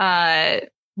that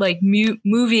like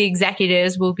movie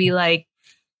executives will be like,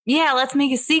 yeah, let's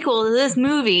make a sequel to this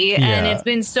movie. Yeah. And it's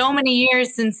been so many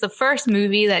years since the first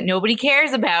movie that nobody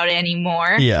cares about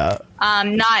anymore. Yeah.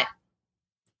 Not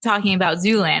talking about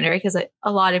Zoolander, because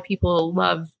a lot of people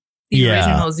love the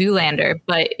original Zoolander.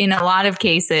 But in a lot of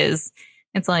cases,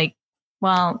 it's like,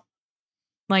 well,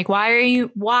 like, why are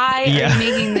you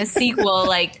making this sequel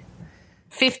like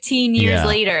 15 years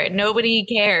later? Nobody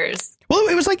cares. Well,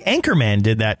 it was like Anchorman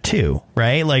did that too,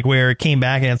 right? Like where it came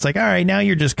back and it's like, all right, now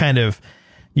you're just kind of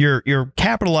you're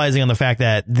capitalizing on the fact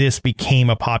that this became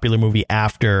a popular movie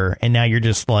after, and now you're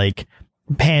just like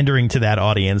pandering to that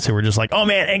audience who were just like, oh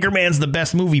man, Anchorman's the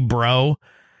best movie, bro.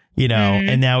 You know,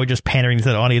 and now we're just pandering to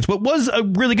that audience. What was a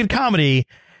really good comedy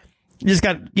just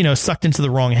got, sucked into the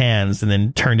wrong hands and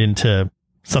then turned into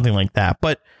something like that.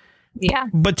 But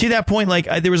to that point, like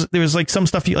there was like some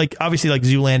stuff like obviously like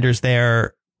Zoolander's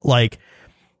there, like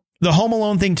the Home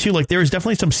Alone thing too. Like there was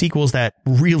definitely some sequels that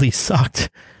really sucked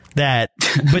that,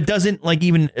 but doesn't like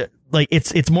even like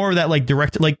it's more of that like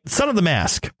direct, like Son of the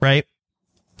Mask, right?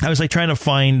 I was like trying to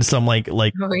find some like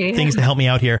things to help me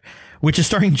out here, which is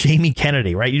starring Jamie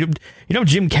Kennedy, right? You don't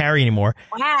Jim Carrey anymore.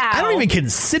 Wow. I don't even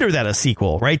consider that a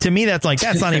sequel, right? To me, that's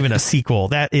not even a sequel.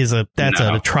 That's an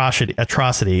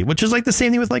atrocity, which is like the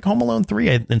same thing with like Home Alone 3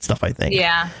 and stuff, I think.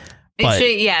 Yeah.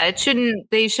 It shouldn't,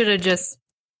 they should have just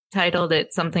titled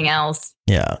it something else.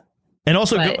 Yeah. And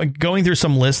also going through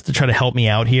some lists to try to help me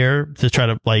out here, to try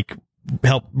to like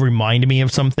help remind me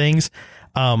of some things.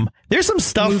 There's some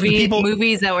stuff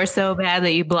movies that were so bad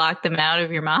that you blocked them out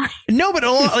of your mind. No, but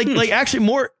a lot, like actually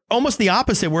more almost the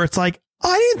opposite, where it's like,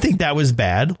 I didn't think that was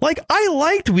bad. Like I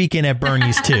liked Weekend at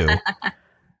Bernie's too.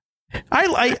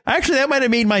 I actually, that might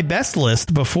have made my best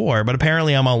list before, but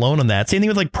apparently I'm alone on that. Same thing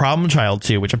with like Problem Child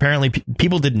 2, which apparently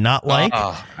people did not like.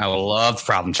 Oh, I loved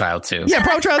Problem Child 2. Yeah,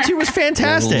 Problem Child 2 was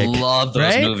fantastic. Love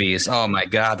those movies. Oh my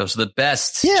God, those are the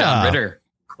best. Yeah. John Ritter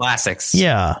classics.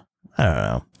 Yeah, I don't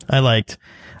know. I liked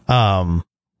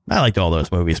all those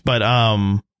movies, but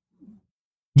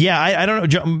yeah, I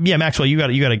don't know. Yeah, Maxwell, you got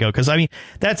to go, because I mean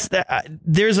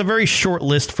there's a very short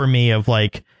list for me of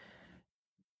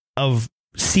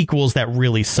sequels that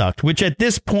really sucked, which at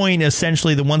this point,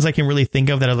 essentially the ones I can really think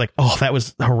of that I was like, oh, that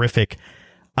was horrific.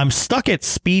 I'm stuck at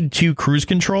Speed 2 Cruise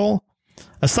Control.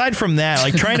 Aside from that,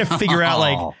 like trying to figure out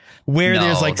like where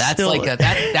there's like that's still like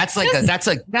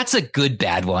that's a good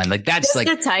bad one. Like that's like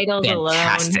the title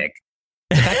fantastic. Alone.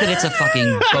 The fact that it's a fucking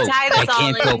boat, I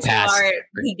can't go past our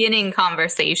beginning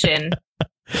conversation.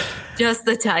 Just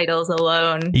the titles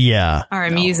alone, are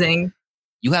amusing.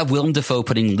 You have Willem Dafoe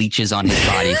putting leeches on his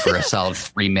body for a solid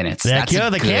 3 minutes. That's a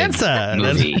good cancer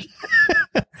movie.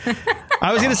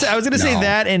 I was gonna say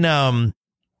that, and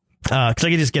because I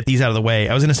could just get these out of the way.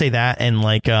 I was gonna say that, and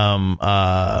like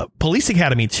Police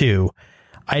Academy 2.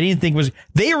 I didn't think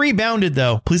they rebounded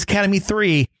though. Police Academy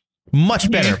 3.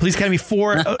 Much better. Police Academy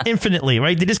 4, infinitely,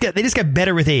 right? They just get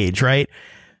better with age, right?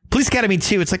 Police Academy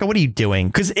 2, it's like, what are you doing?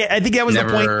 Because I think that was the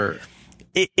point.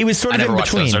 It was sort of in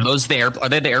between. Are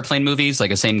they the airplane movies? Like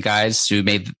the same guys who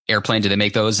made Airplane? Did they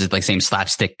make those? Is it like same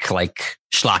slapstick, like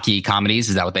schlocky comedies?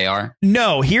 Is that what they are?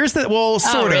 No. Here's the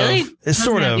sort of.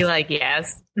 Sort of. Be like,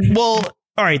 yes. Well,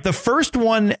 all right. The first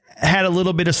one had a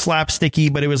little bit of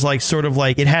slapsticky, but it was like sort of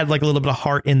like it had like a little bit of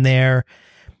heart in there.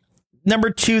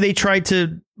 Number 2, they tried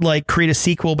to like create a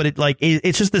sequel, but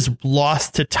it's just this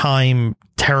lost to time,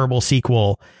 terrible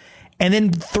sequel. And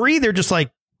then 3, they're just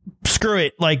like, screw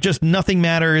it, like just nothing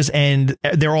matters, and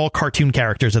they're all cartoon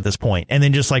characters at this point, and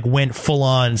then just like went full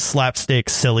on slapstick,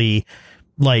 silly,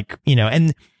 like,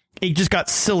 and it just got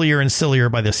sillier and sillier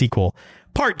by the sequel.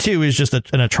 Part 2 is just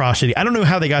an atrocity. I don't know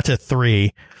how they got to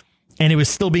 3, and it was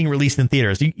still being released in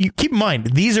theaters. You keep in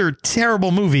mind, these are terrible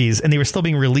movies, and they were still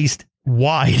being released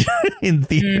wide in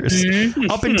theaters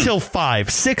up until 5.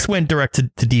 6 went direct to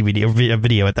DVD or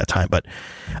video at that time, but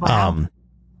wow.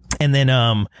 And then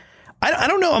I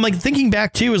don't know. I'm like thinking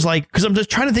back too, is like, because I'm just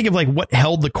trying to think of like what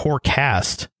held the core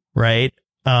cast, right?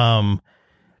 And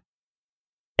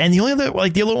the only other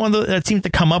one that seemed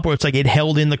to come up where it's like it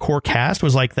held in the core cast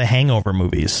was like the Hangover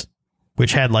movies,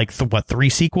 which had like 3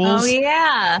 sequels. Oh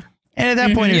yeah. And at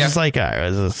that point, it was just like, all right,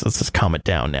 let's just calm it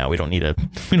down now. We don't need to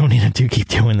keep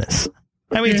doing this.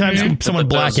 How many times can someone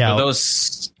black out?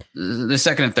 the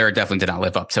second and third definitely did not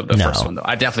live up to the first one, though.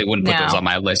 I definitely wouldn't put those on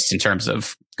my list in terms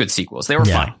of good sequels. They were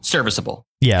fine, serviceable.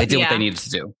 Yeah, they did what they needed to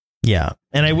do. Yeah,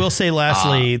 and I will say,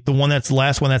 lastly, the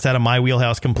last one that's out of my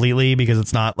wheelhouse completely, because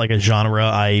it's not like a genre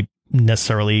I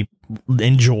necessarily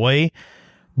enjoy,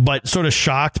 but sort of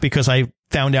shocked because I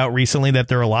found out recently that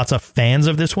there are lots of fans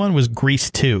of this one, was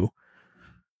Grease 2.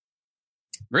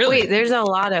 Really? Wait, there's a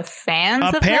lot of fans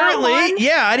apparently of that one?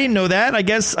 Yeah, I didn't know that. I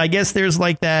guess there's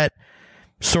like that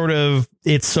sort of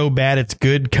it's so bad it's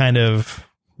good kind of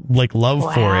like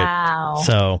love for it.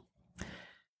 So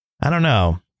I don't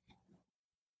know.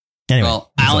 Anyway,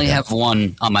 well, I only have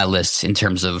one on my list in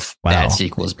terms of bad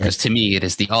sequels, because to me it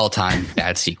is the all-time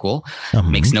bad sequel.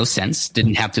 Makes no sense,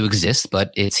 didn't have to exist,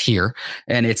 but it's here,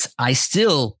 and it's I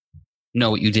Still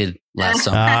Know What You Did Last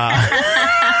Summer.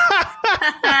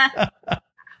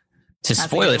 To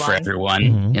spoil it for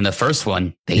everyone, in the first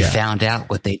one, they found out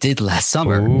what they did last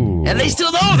summer, and they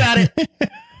still know about it.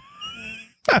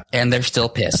 And they're still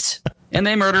pissed. And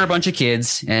they murder a bunch of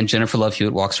kids, and Jennifer Love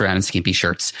Hewitt walks around in skimpy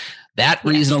shirts. That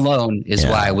reason alone is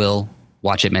why I will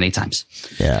watch it many times.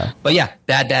 Yeah. But yeah,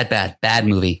 bad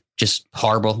movie. Just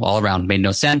horrible all around. Made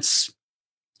no sense.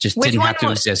 Just didn't have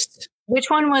to exist. Which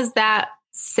one was that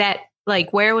set?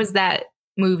 Like, where was that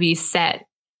movie set?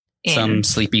 Some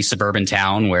sleepy suburban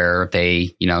town where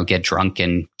they, get drunk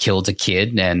and killed a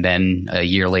kid. And then a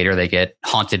year later, they get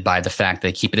haunted by the fact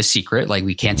they keep it a secret. Like,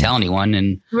 we can't tell anyone.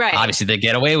 And obviously they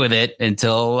get away with it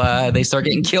until they start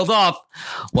getting killed off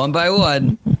one by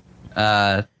one.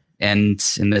 And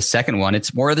in the second one,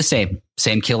 it's more of the same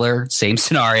killer, same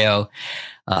scenario.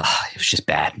 It was just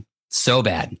bad. So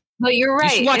bad. But you're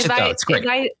right. You should watch it, though. It's great.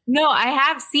 I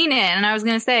have seen it, and I was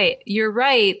going to say, you're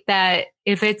right that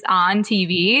if it's on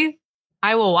TV,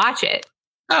 I will watch it.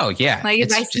 Oh, yeah. Like,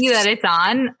 if I see that it's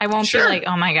on, I won't feel like,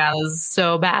 oh my God, this is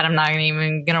so bad, I'm not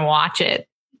even going to watch it.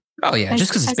 Oh, yeah.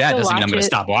 Just because it's bad doesn't mean I'm going to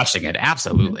stop watching it.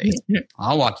 Absolutely.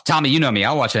 I'll watch. Tommy, you know me.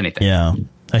 I'll watch anything. Yeah,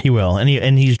 he will.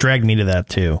 And he's dragged me to that,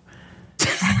 too.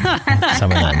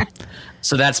 Some of them.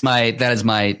 So that is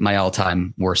my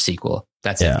all-time worst sequel.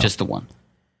 That's it. Just the one.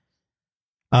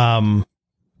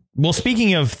 Well,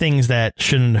 speaking of things that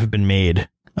shouldn't have been made,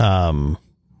 is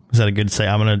that a good say?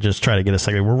 I'm gonna just try to get a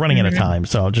second. We're running out of time,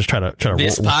 so I'll just try to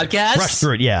this podcast rush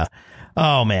through it. Yeah.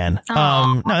 Oh man.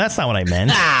 No, that's not what I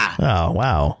meant. Oh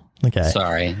wow. Okay.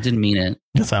 Sorry, didn't mean it.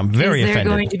 Yes, I'm very offended. Is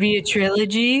there going to be a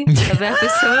trilogy of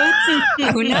episodes?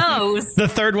 Who knows? The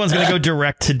third one's gonna go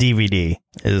direct to DVD.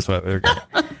 Is what we're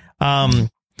gonna.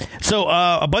 So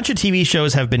a bunch of TV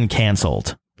shows have been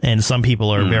canceled. And some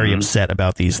people are very upset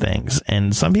about these things,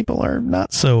 and some people are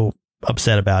not so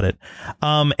upset about it.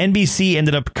 NBC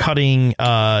ended up cutting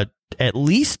at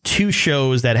least 2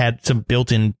 shows that had some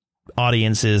built-in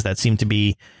audiences that seem to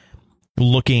be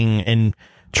looking and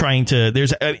trying to.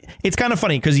 It's kind of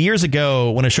funny because years ago,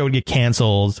 when a show would get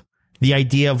canceled, the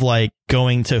idea of like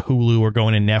going to Hulu or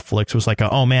going to Netflix was like,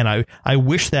 oh man, I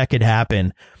wish that could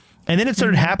happen. And then it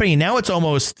started happening. Now it's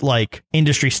almost like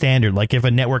industry standard. Like if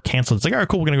a network canceled, it's like, all right,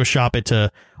 cool, we're going to go shop it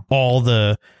to all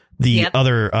the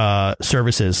other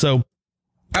services. So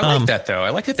I like that, though. I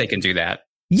like that they can do that.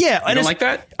 Yeah. I don't like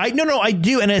that. No, I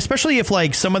do. And especially if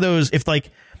like some of those, if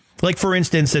like for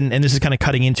instance, and this is kind of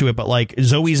cutting into it, but like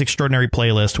Zoe's Extraordinary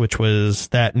Playlist, which was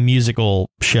that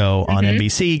musical show on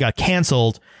NBC, got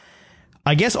canceled.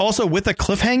 I guess also with a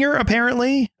cliffhanger,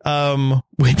 apparently,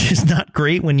 which is not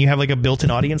great when you have like a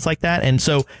built-in audience like that. And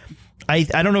so I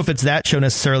don't know if it's that show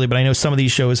necessarily, but I know some of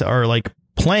these shows are like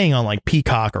playing on like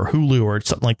Peacock or Hulu or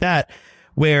something like that,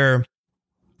 where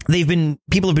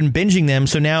people have been binging them.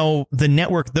 So now the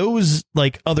network, those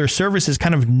like other services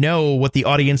kind of know what the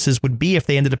audiences would be if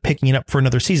they ended up picking it up for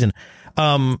another season.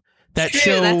 That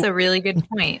show, that's a really good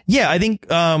point. Yeah, I think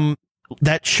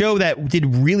that show that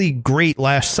did really great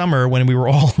last summer when we were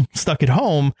all stuck at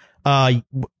home,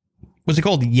 was it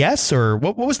called Yes? Or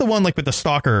what was the one like with the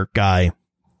stalker guy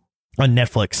on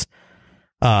Netflix?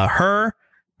 Her?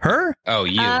 Oh,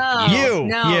 you.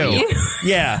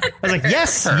 Yeah. I was like,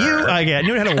 yes, you. I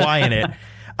knew it had a Y in it.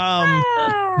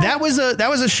 That was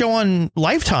a show on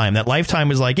Lifetime that Lifetime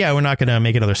was like, yeah, we're not going to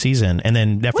make another season. And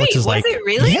then Netflix is like, was it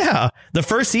really? Yeah, the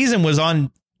first season was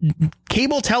on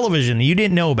cable television. You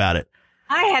didn't know about it.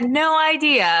 I had no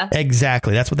idea.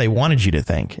 Exactly. That's what they wanted you to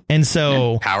think. And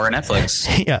so power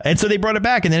Netflix. Yeah. And so they brought it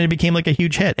back, and then it became like a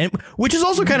huge hit, and which is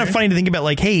also kind of funny to think about,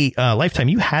 like, hey, Lifetime,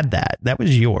 you had that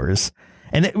was yours.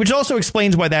 And which also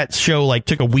explains why that show like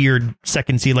took a weird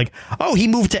second season. Like, oh, he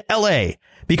moved to LA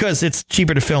because it's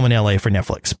cheaper to film in LA for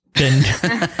Netflix.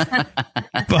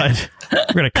 But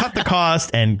we're going to cut the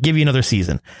cost and give you another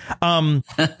season.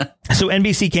 So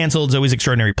NBC canceled Zoe's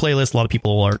Extraordinary Playlist. A lot of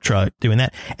people are doing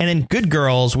that. And then Good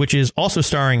Girls, which is also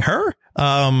starring her.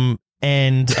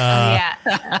 Egg.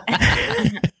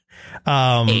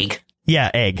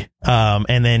 Egg.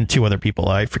 And then two other people.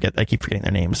 I keep forgetting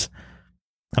their names.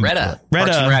 Retta,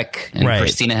 Parks and Rec, and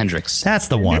Christina Hendricks. That's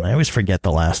the one. I always forget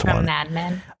the last one. From Mad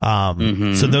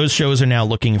Men. So those shows are now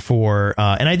looking for,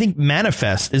 and I think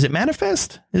Manifest. Is it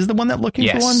Manifest? Is the one that looking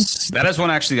for one? That is one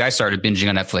actually I started binging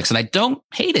on Netflix, and I don't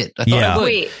hate it. I thought I would.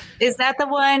 Wait, is that the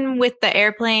one with the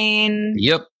airplane?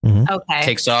 Yep. Mm-hmm. Okay.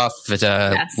 Takes off. It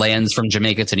lands from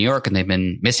Jamaica to New York, and they've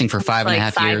been missing for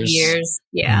 5.5 years.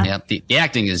 Yeah. Yeah. The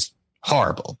acting is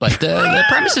horrible, but the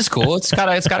premise is cool. It's got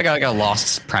like a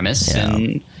lost premise,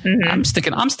 and I'm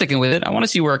sticking with it. I want to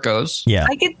see where it goes. Yeah,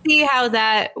 I could see how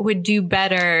that would do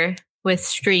better with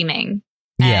streaming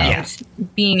and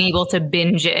being able to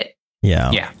binge it.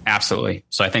 Yeah, absolutely.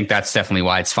 So I think that's definitely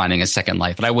why it's finding a second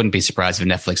life. But I wouldn't be surprised if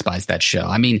Netflix buys that show.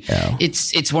 I mean,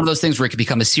 it's one of those things where it could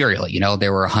become a serial. You know,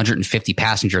 there were 150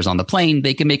 passengers on the plane.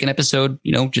 They can make an episode,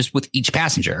 just with each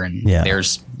passenger, and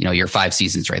there's your 5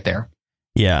 seasons right there.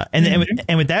 Yeah. And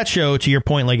with that show, to your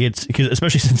point, like it's because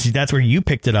especially since that's where you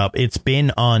picked it up, it's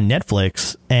been on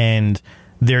Netflix and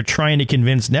they're trying to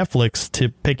convince Netflix to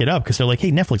pick it up because they're like,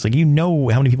 hey, Netflix, like,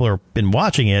 how many people have been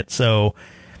watching it. So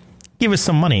give us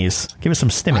some monies, give us some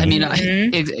stimmy.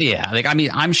 I mean,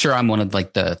 I'm sure I'm one of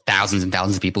like the thousands and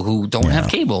thousands of people who don't have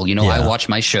cable. I watch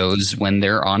my shows when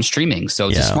they're on streaming. So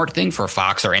it's a smart thing for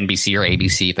Fox or NBC or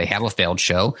ABC. If they have a failed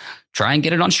show, try and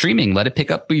get it on streaming. Let it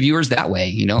pick up reviewers that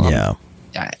way.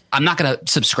 I'm not going to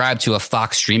subscribe to a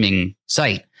Fox streaming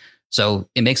site. So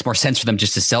it makes more sense for them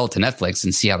just to sell it to Netflix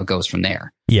and see how it goes from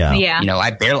there. Yeah.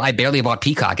 I barely bought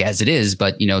Peacock as it is,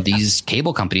 but these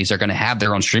cable companies are going to have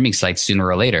their own streaming sites sooner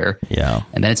or later. Yeah.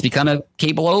 And then it's become a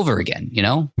cable over again,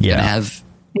 Going to have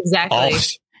all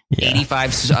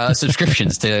 85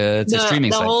 subscriptions to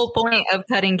streaming sites. The whole point of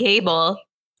cutting cable.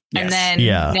 Yes. And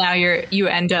then now you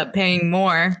end up paying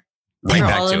more. For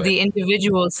all of the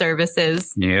individual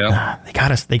services. Yeah. They got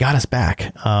us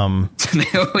back.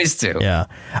 They always do. Yeah.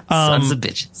 Sons of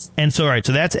bitches. And so, all right.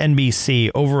 So that's NBC.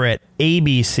 Over at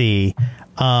ABC,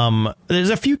 there's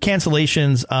a few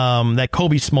cancellations. That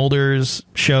Colby Smulders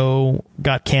show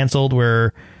got canceled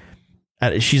where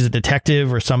she's a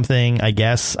detective or something, I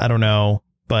guess. I don't know.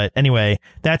 But anyway,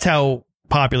 that's how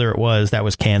popular it was. That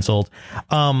was canceled.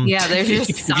 There's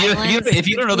just silence. If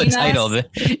you don't know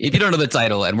the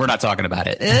title, and we're not talking about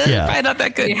it, probably not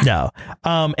that good. No.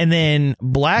 And then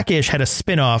Blackish had a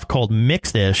spinoff called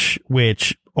Mixed-ish,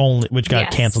 which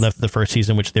got canceled after the first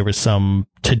season, which there was some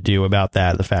to do about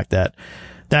that. The fact that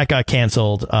got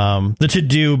canceled. The to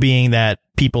do being that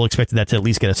people expected that to at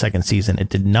least get a second season. It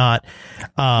did not.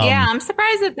 I'm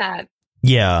surprised at that.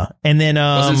 Yeah. And then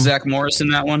wasn't Zach Morris in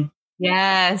that one?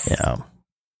 Yes.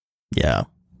 Yeah.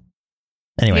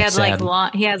 Anyway, he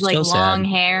had long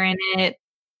hair in it.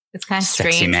 It's kind of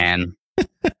strange. Sexy man.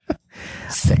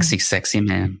 sexy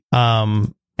man.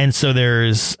 And so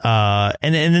there's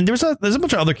and then there's a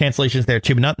bunch of other cancellations there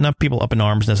too, but not people up in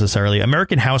arms necessarily.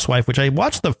 American Housewife, which I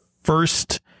watched the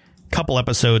first couple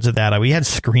episodes of that. We had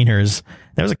screeners.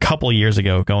 That was a couple years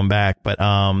ago going back, but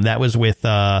that was with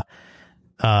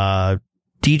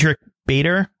Diedrich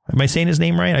Bader. Am I saying his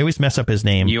name right? I always mess up his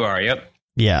name. You are, yep.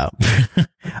 Yeah.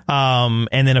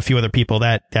 And then a few other people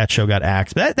that show got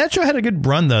axed. But that show had a good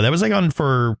run though. That was like on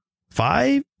for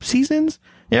 5 seasons.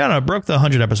 Yeah, I don't know, broke the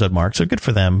 100 episode mark. So good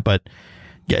for them. But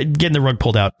getting the rug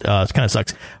pulled out, it kind of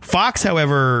sucks. Fox,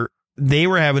 however, they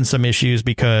were having some issues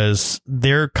because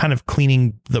they're kind of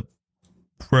cleaning the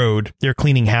road. They're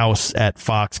cleaning house at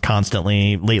Fox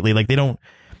constantly lately. Like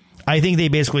I think they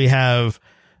basically have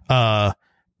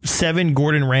 7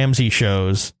 Gordon Ramsay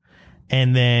shows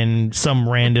and then some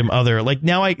random other, like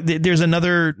now there's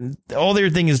another, all their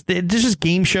thing is there's just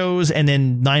game shows and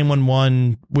then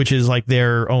 911, which is like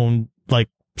their own like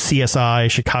CSI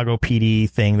Chicago PD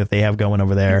thing that they have going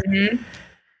over there.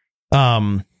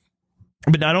 Mm-hmm.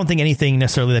 But I don't think anything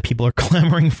necessarily that people are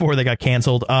clamoring for that got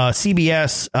canceled.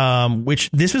 CBS, which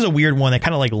this was a weird one that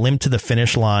kind of like limped to the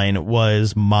finish line,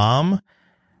 was Mom,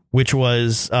 which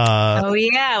was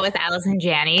with Allison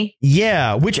Janney.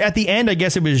 Yeah, which at the end I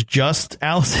guess it was just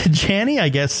Allison Janney. I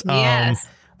guess yes.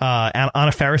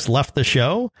 Anna Faris left the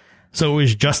show. So it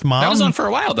was just Mom. That was on for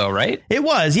a while though, right? It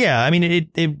was, yeah. I mean, it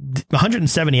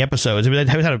 170 episodes. It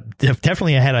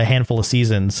definitely had a handful of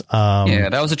seasons. Yeah,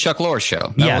 that was a Chuck Lorre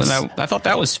show. I thought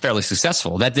that was fairly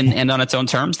successful. That didn't end on its own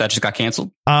terms. That just got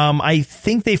canceled. I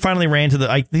think they finally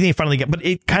but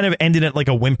it kind of ended at like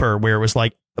a whimper where it was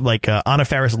like Anna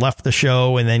Faris left the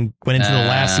show and then went into the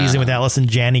last season with Allison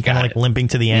Janney kind of like limping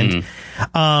to the end.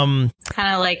 Kind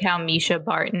of like how Misha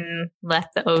Barton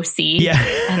left the OC. Yeah.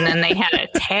 And then they had a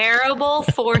terrible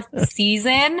fourth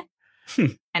season.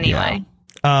 Anyway.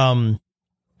 Yeah.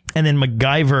 And then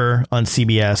MacGyver on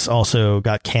CBS also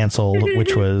got canceled,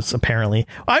 which was apparently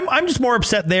I'm just more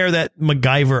upset there that a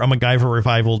MacGyver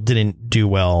revival didn't do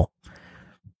well.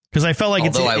 Because I felt like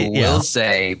I will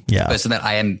say, that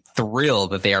I am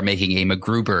thrilled that they are making a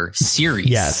MacGruber series.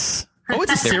 Yes. Oh,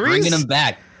 it's a series? They're bringing them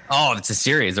back. Oh, it's a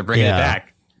series. They're bringing it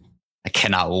back. I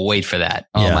cannot wait for that.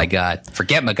 Oh, my God.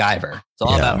 Forget MacGyver. It's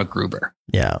all about MacGruber.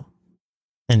 Yeah.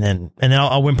 And then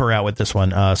I'll whimper out with this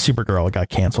one. Supergirl got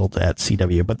canceled at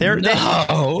CW, but that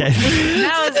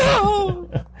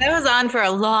was on for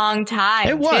a long time.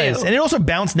 It was, and it also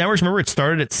bounced networks. Remember, it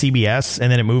started at CBS, and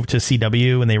then it moved to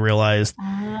CW, and they realized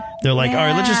they're like, all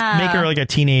right, let's just make her like a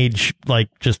teenage, like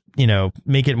just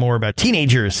make it more about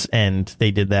teenagers, and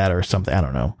they did that or something. I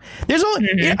don't know. There's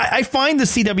I find the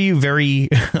CW very.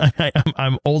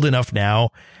 I'm old enough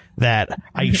now that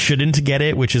I shouldn't get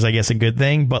it, which is, I guess, a good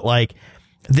thing, but like.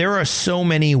 There are so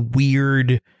many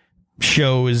weird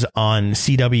shows on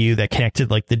CW that connected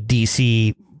like the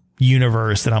DC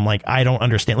universe that I'm like, I don't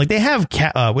understand. Like they have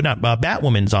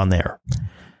Batwoman's on there.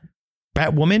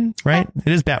 Batwoman, right?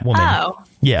 It is Batwoman. Oh,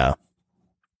 yeah.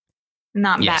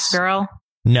 Not Batgirl.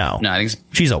 No, I think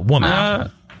she's a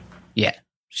woman. Yeah.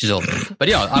 She's old.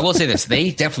 But I will say this.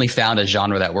 They definitely found a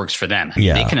genre that works for them.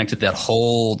 They connected that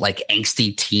whole like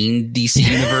angsty teen DC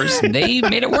universe. And they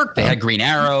made it work. They had Green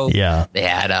Arrow. Yeah. They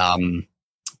had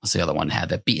what's the other one? Had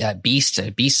the Beast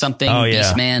something. Oh, yeah.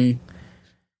 Beast Man.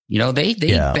 They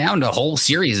found a whole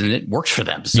series and it worked for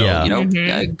them. So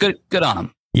good on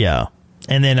them. Yeah.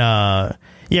 And then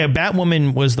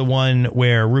Batwoman was the one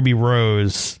where Ruby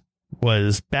Rose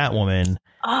was Batwoman.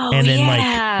 Oh, and then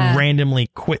like randomly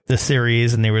quit the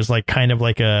series, and there was like kind of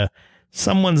like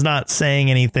someone's not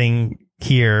saying anything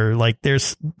here. Like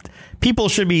people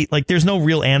should be like, there's no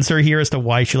real answer here as to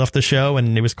why she left the show,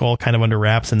 and it was called kind of under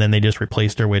wraps, and then they just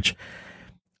replaced her, which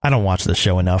I don't watch the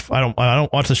show enough. I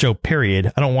don't watch the show,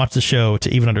 period. I don't watch the show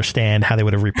to even understand how they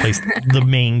would have replaced the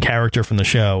main character from the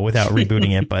show without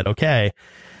rebooting it, but okay.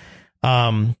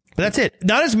 But that's it.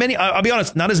 Not as many. I'll be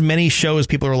honest. Not as many shows.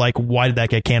 People are like, "Why did that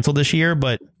get canceled this year?"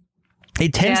 But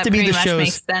it tends to be the shows.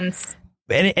 Makes sense.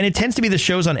 And it tends to be the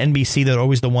shows on NBC that are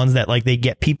always the ones that like they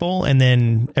get people, and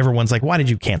then everyone's like, "Why did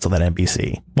you cancel that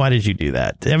NBC? Why did you do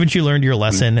that? Haven't you learned your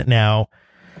lesson now?"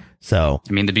 So,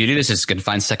 I mean, the beauty of this is going to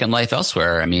find second life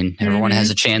elsewhere. I mean, everyone has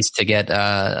a chance to get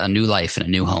a new life and a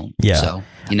new home. Yeah. So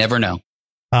you never know.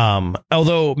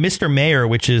 Although Mr. Mayor,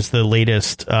 which is the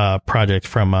latest project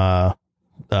from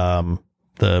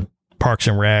the Parks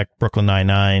and Rec, Brooklyn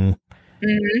Nine-Nine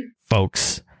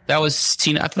folks. That was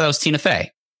Tina. I thought that was Tina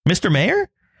Fey. Mr. Mayor?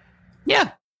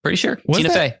 Yeah, pretty sure. Was Tina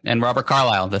Fey and Robert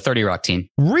Carlyle, the 30 Rock team.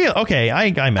 Real? Okay,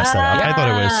 I messed that up. I thought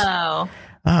it was.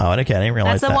 Oh, okay. I didn't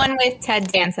realize that's the one with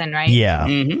Ted Danson, right? Yeah.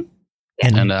 Mm-hmm.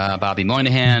 And Bobby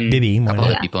Moynihan. Bibby Moynihan. A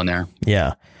couple other people in there.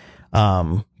 Yeah.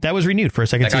 That was renewed for a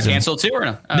second season. Got canceled too, or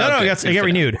no? No, it got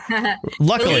renewed.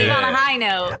 Luckily, on a high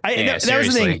note. That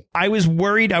was the thing. I was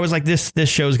worried. I was like, this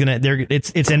show's gonna.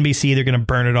 It's NBC. They're gonna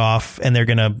burn it off, and they're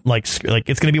gonna like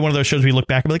it's gonna be one of those shows we look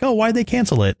back and be like, oh, why'd they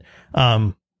cancel it?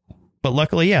 But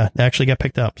luckily, it actually got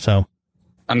picked up. So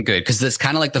I'm good because it's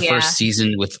kind of like the first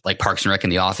season with like Parks and Rec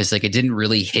and The Office. Like it didn't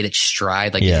really hit its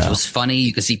stride. Like it was funny,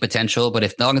 you could see potential, but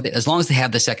as long as they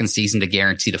have the second season to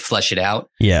guarantee to flesh it out,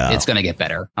 it's going to get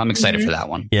better. I'm excited for that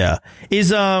one. Yeah,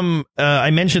 is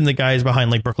I mentioned the guys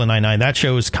behind like Brooklyn Nine-Nine. That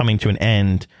show is coming to an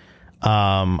end.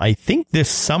 I think this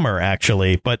summer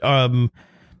actually, but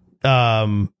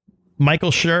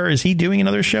Michael Schur, is he doing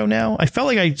another show now? I felt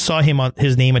like I saw him on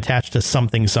his name attached to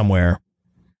something somewhere.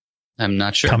 I'm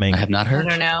not sure. Coming. I have not heard. I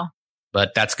don't know.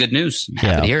 But that's good news. I'm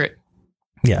happy to hear it.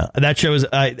 Yeah, that show is,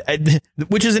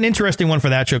 which is an interesting one for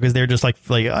that show because they're just like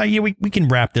we can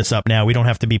wrap this up now. We don't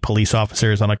have to be police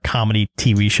officers on a comedy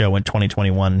TV show in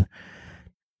 2021.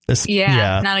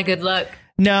 Not a good look.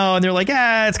 No, and they're like,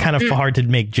 it's kind of hard to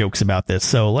make jokes about this,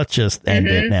 so let's just end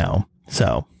it now.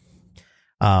 So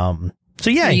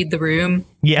yeah, read the room.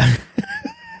 Yeah.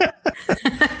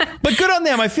 But good on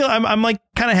them. I feel I'm like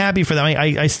kind of happy for them.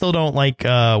 I still don't like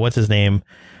what's his name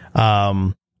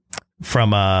from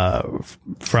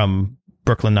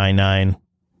Brooklyn Nine-Nine.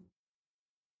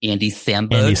 Andy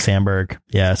Samberg. Andy Samberg.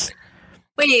 Yes.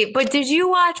 Wait, but did you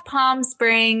watch Palm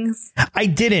Springs? I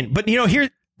didn't, but here's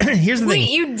the thing.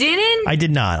 You didn't? I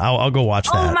did not. I'll go watch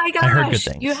that. Oh my gosh. I heard good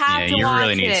things. You have to you watch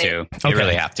really need it. to. You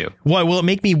really have to. What, will it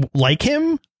make me like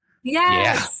him?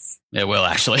 Yes. Yeah, it will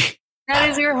actually. That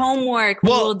is your homework.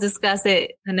 We'll discuss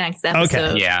it the next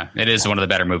episode. Okay. Yeah, it is one of the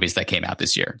better movies that came out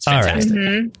this year. It's fantastic. All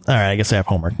right. All right, I guess I have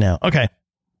homework now. Okay.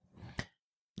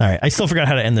 All right. I still forgot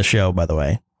how to end the show, by the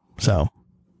way. So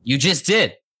you just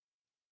did.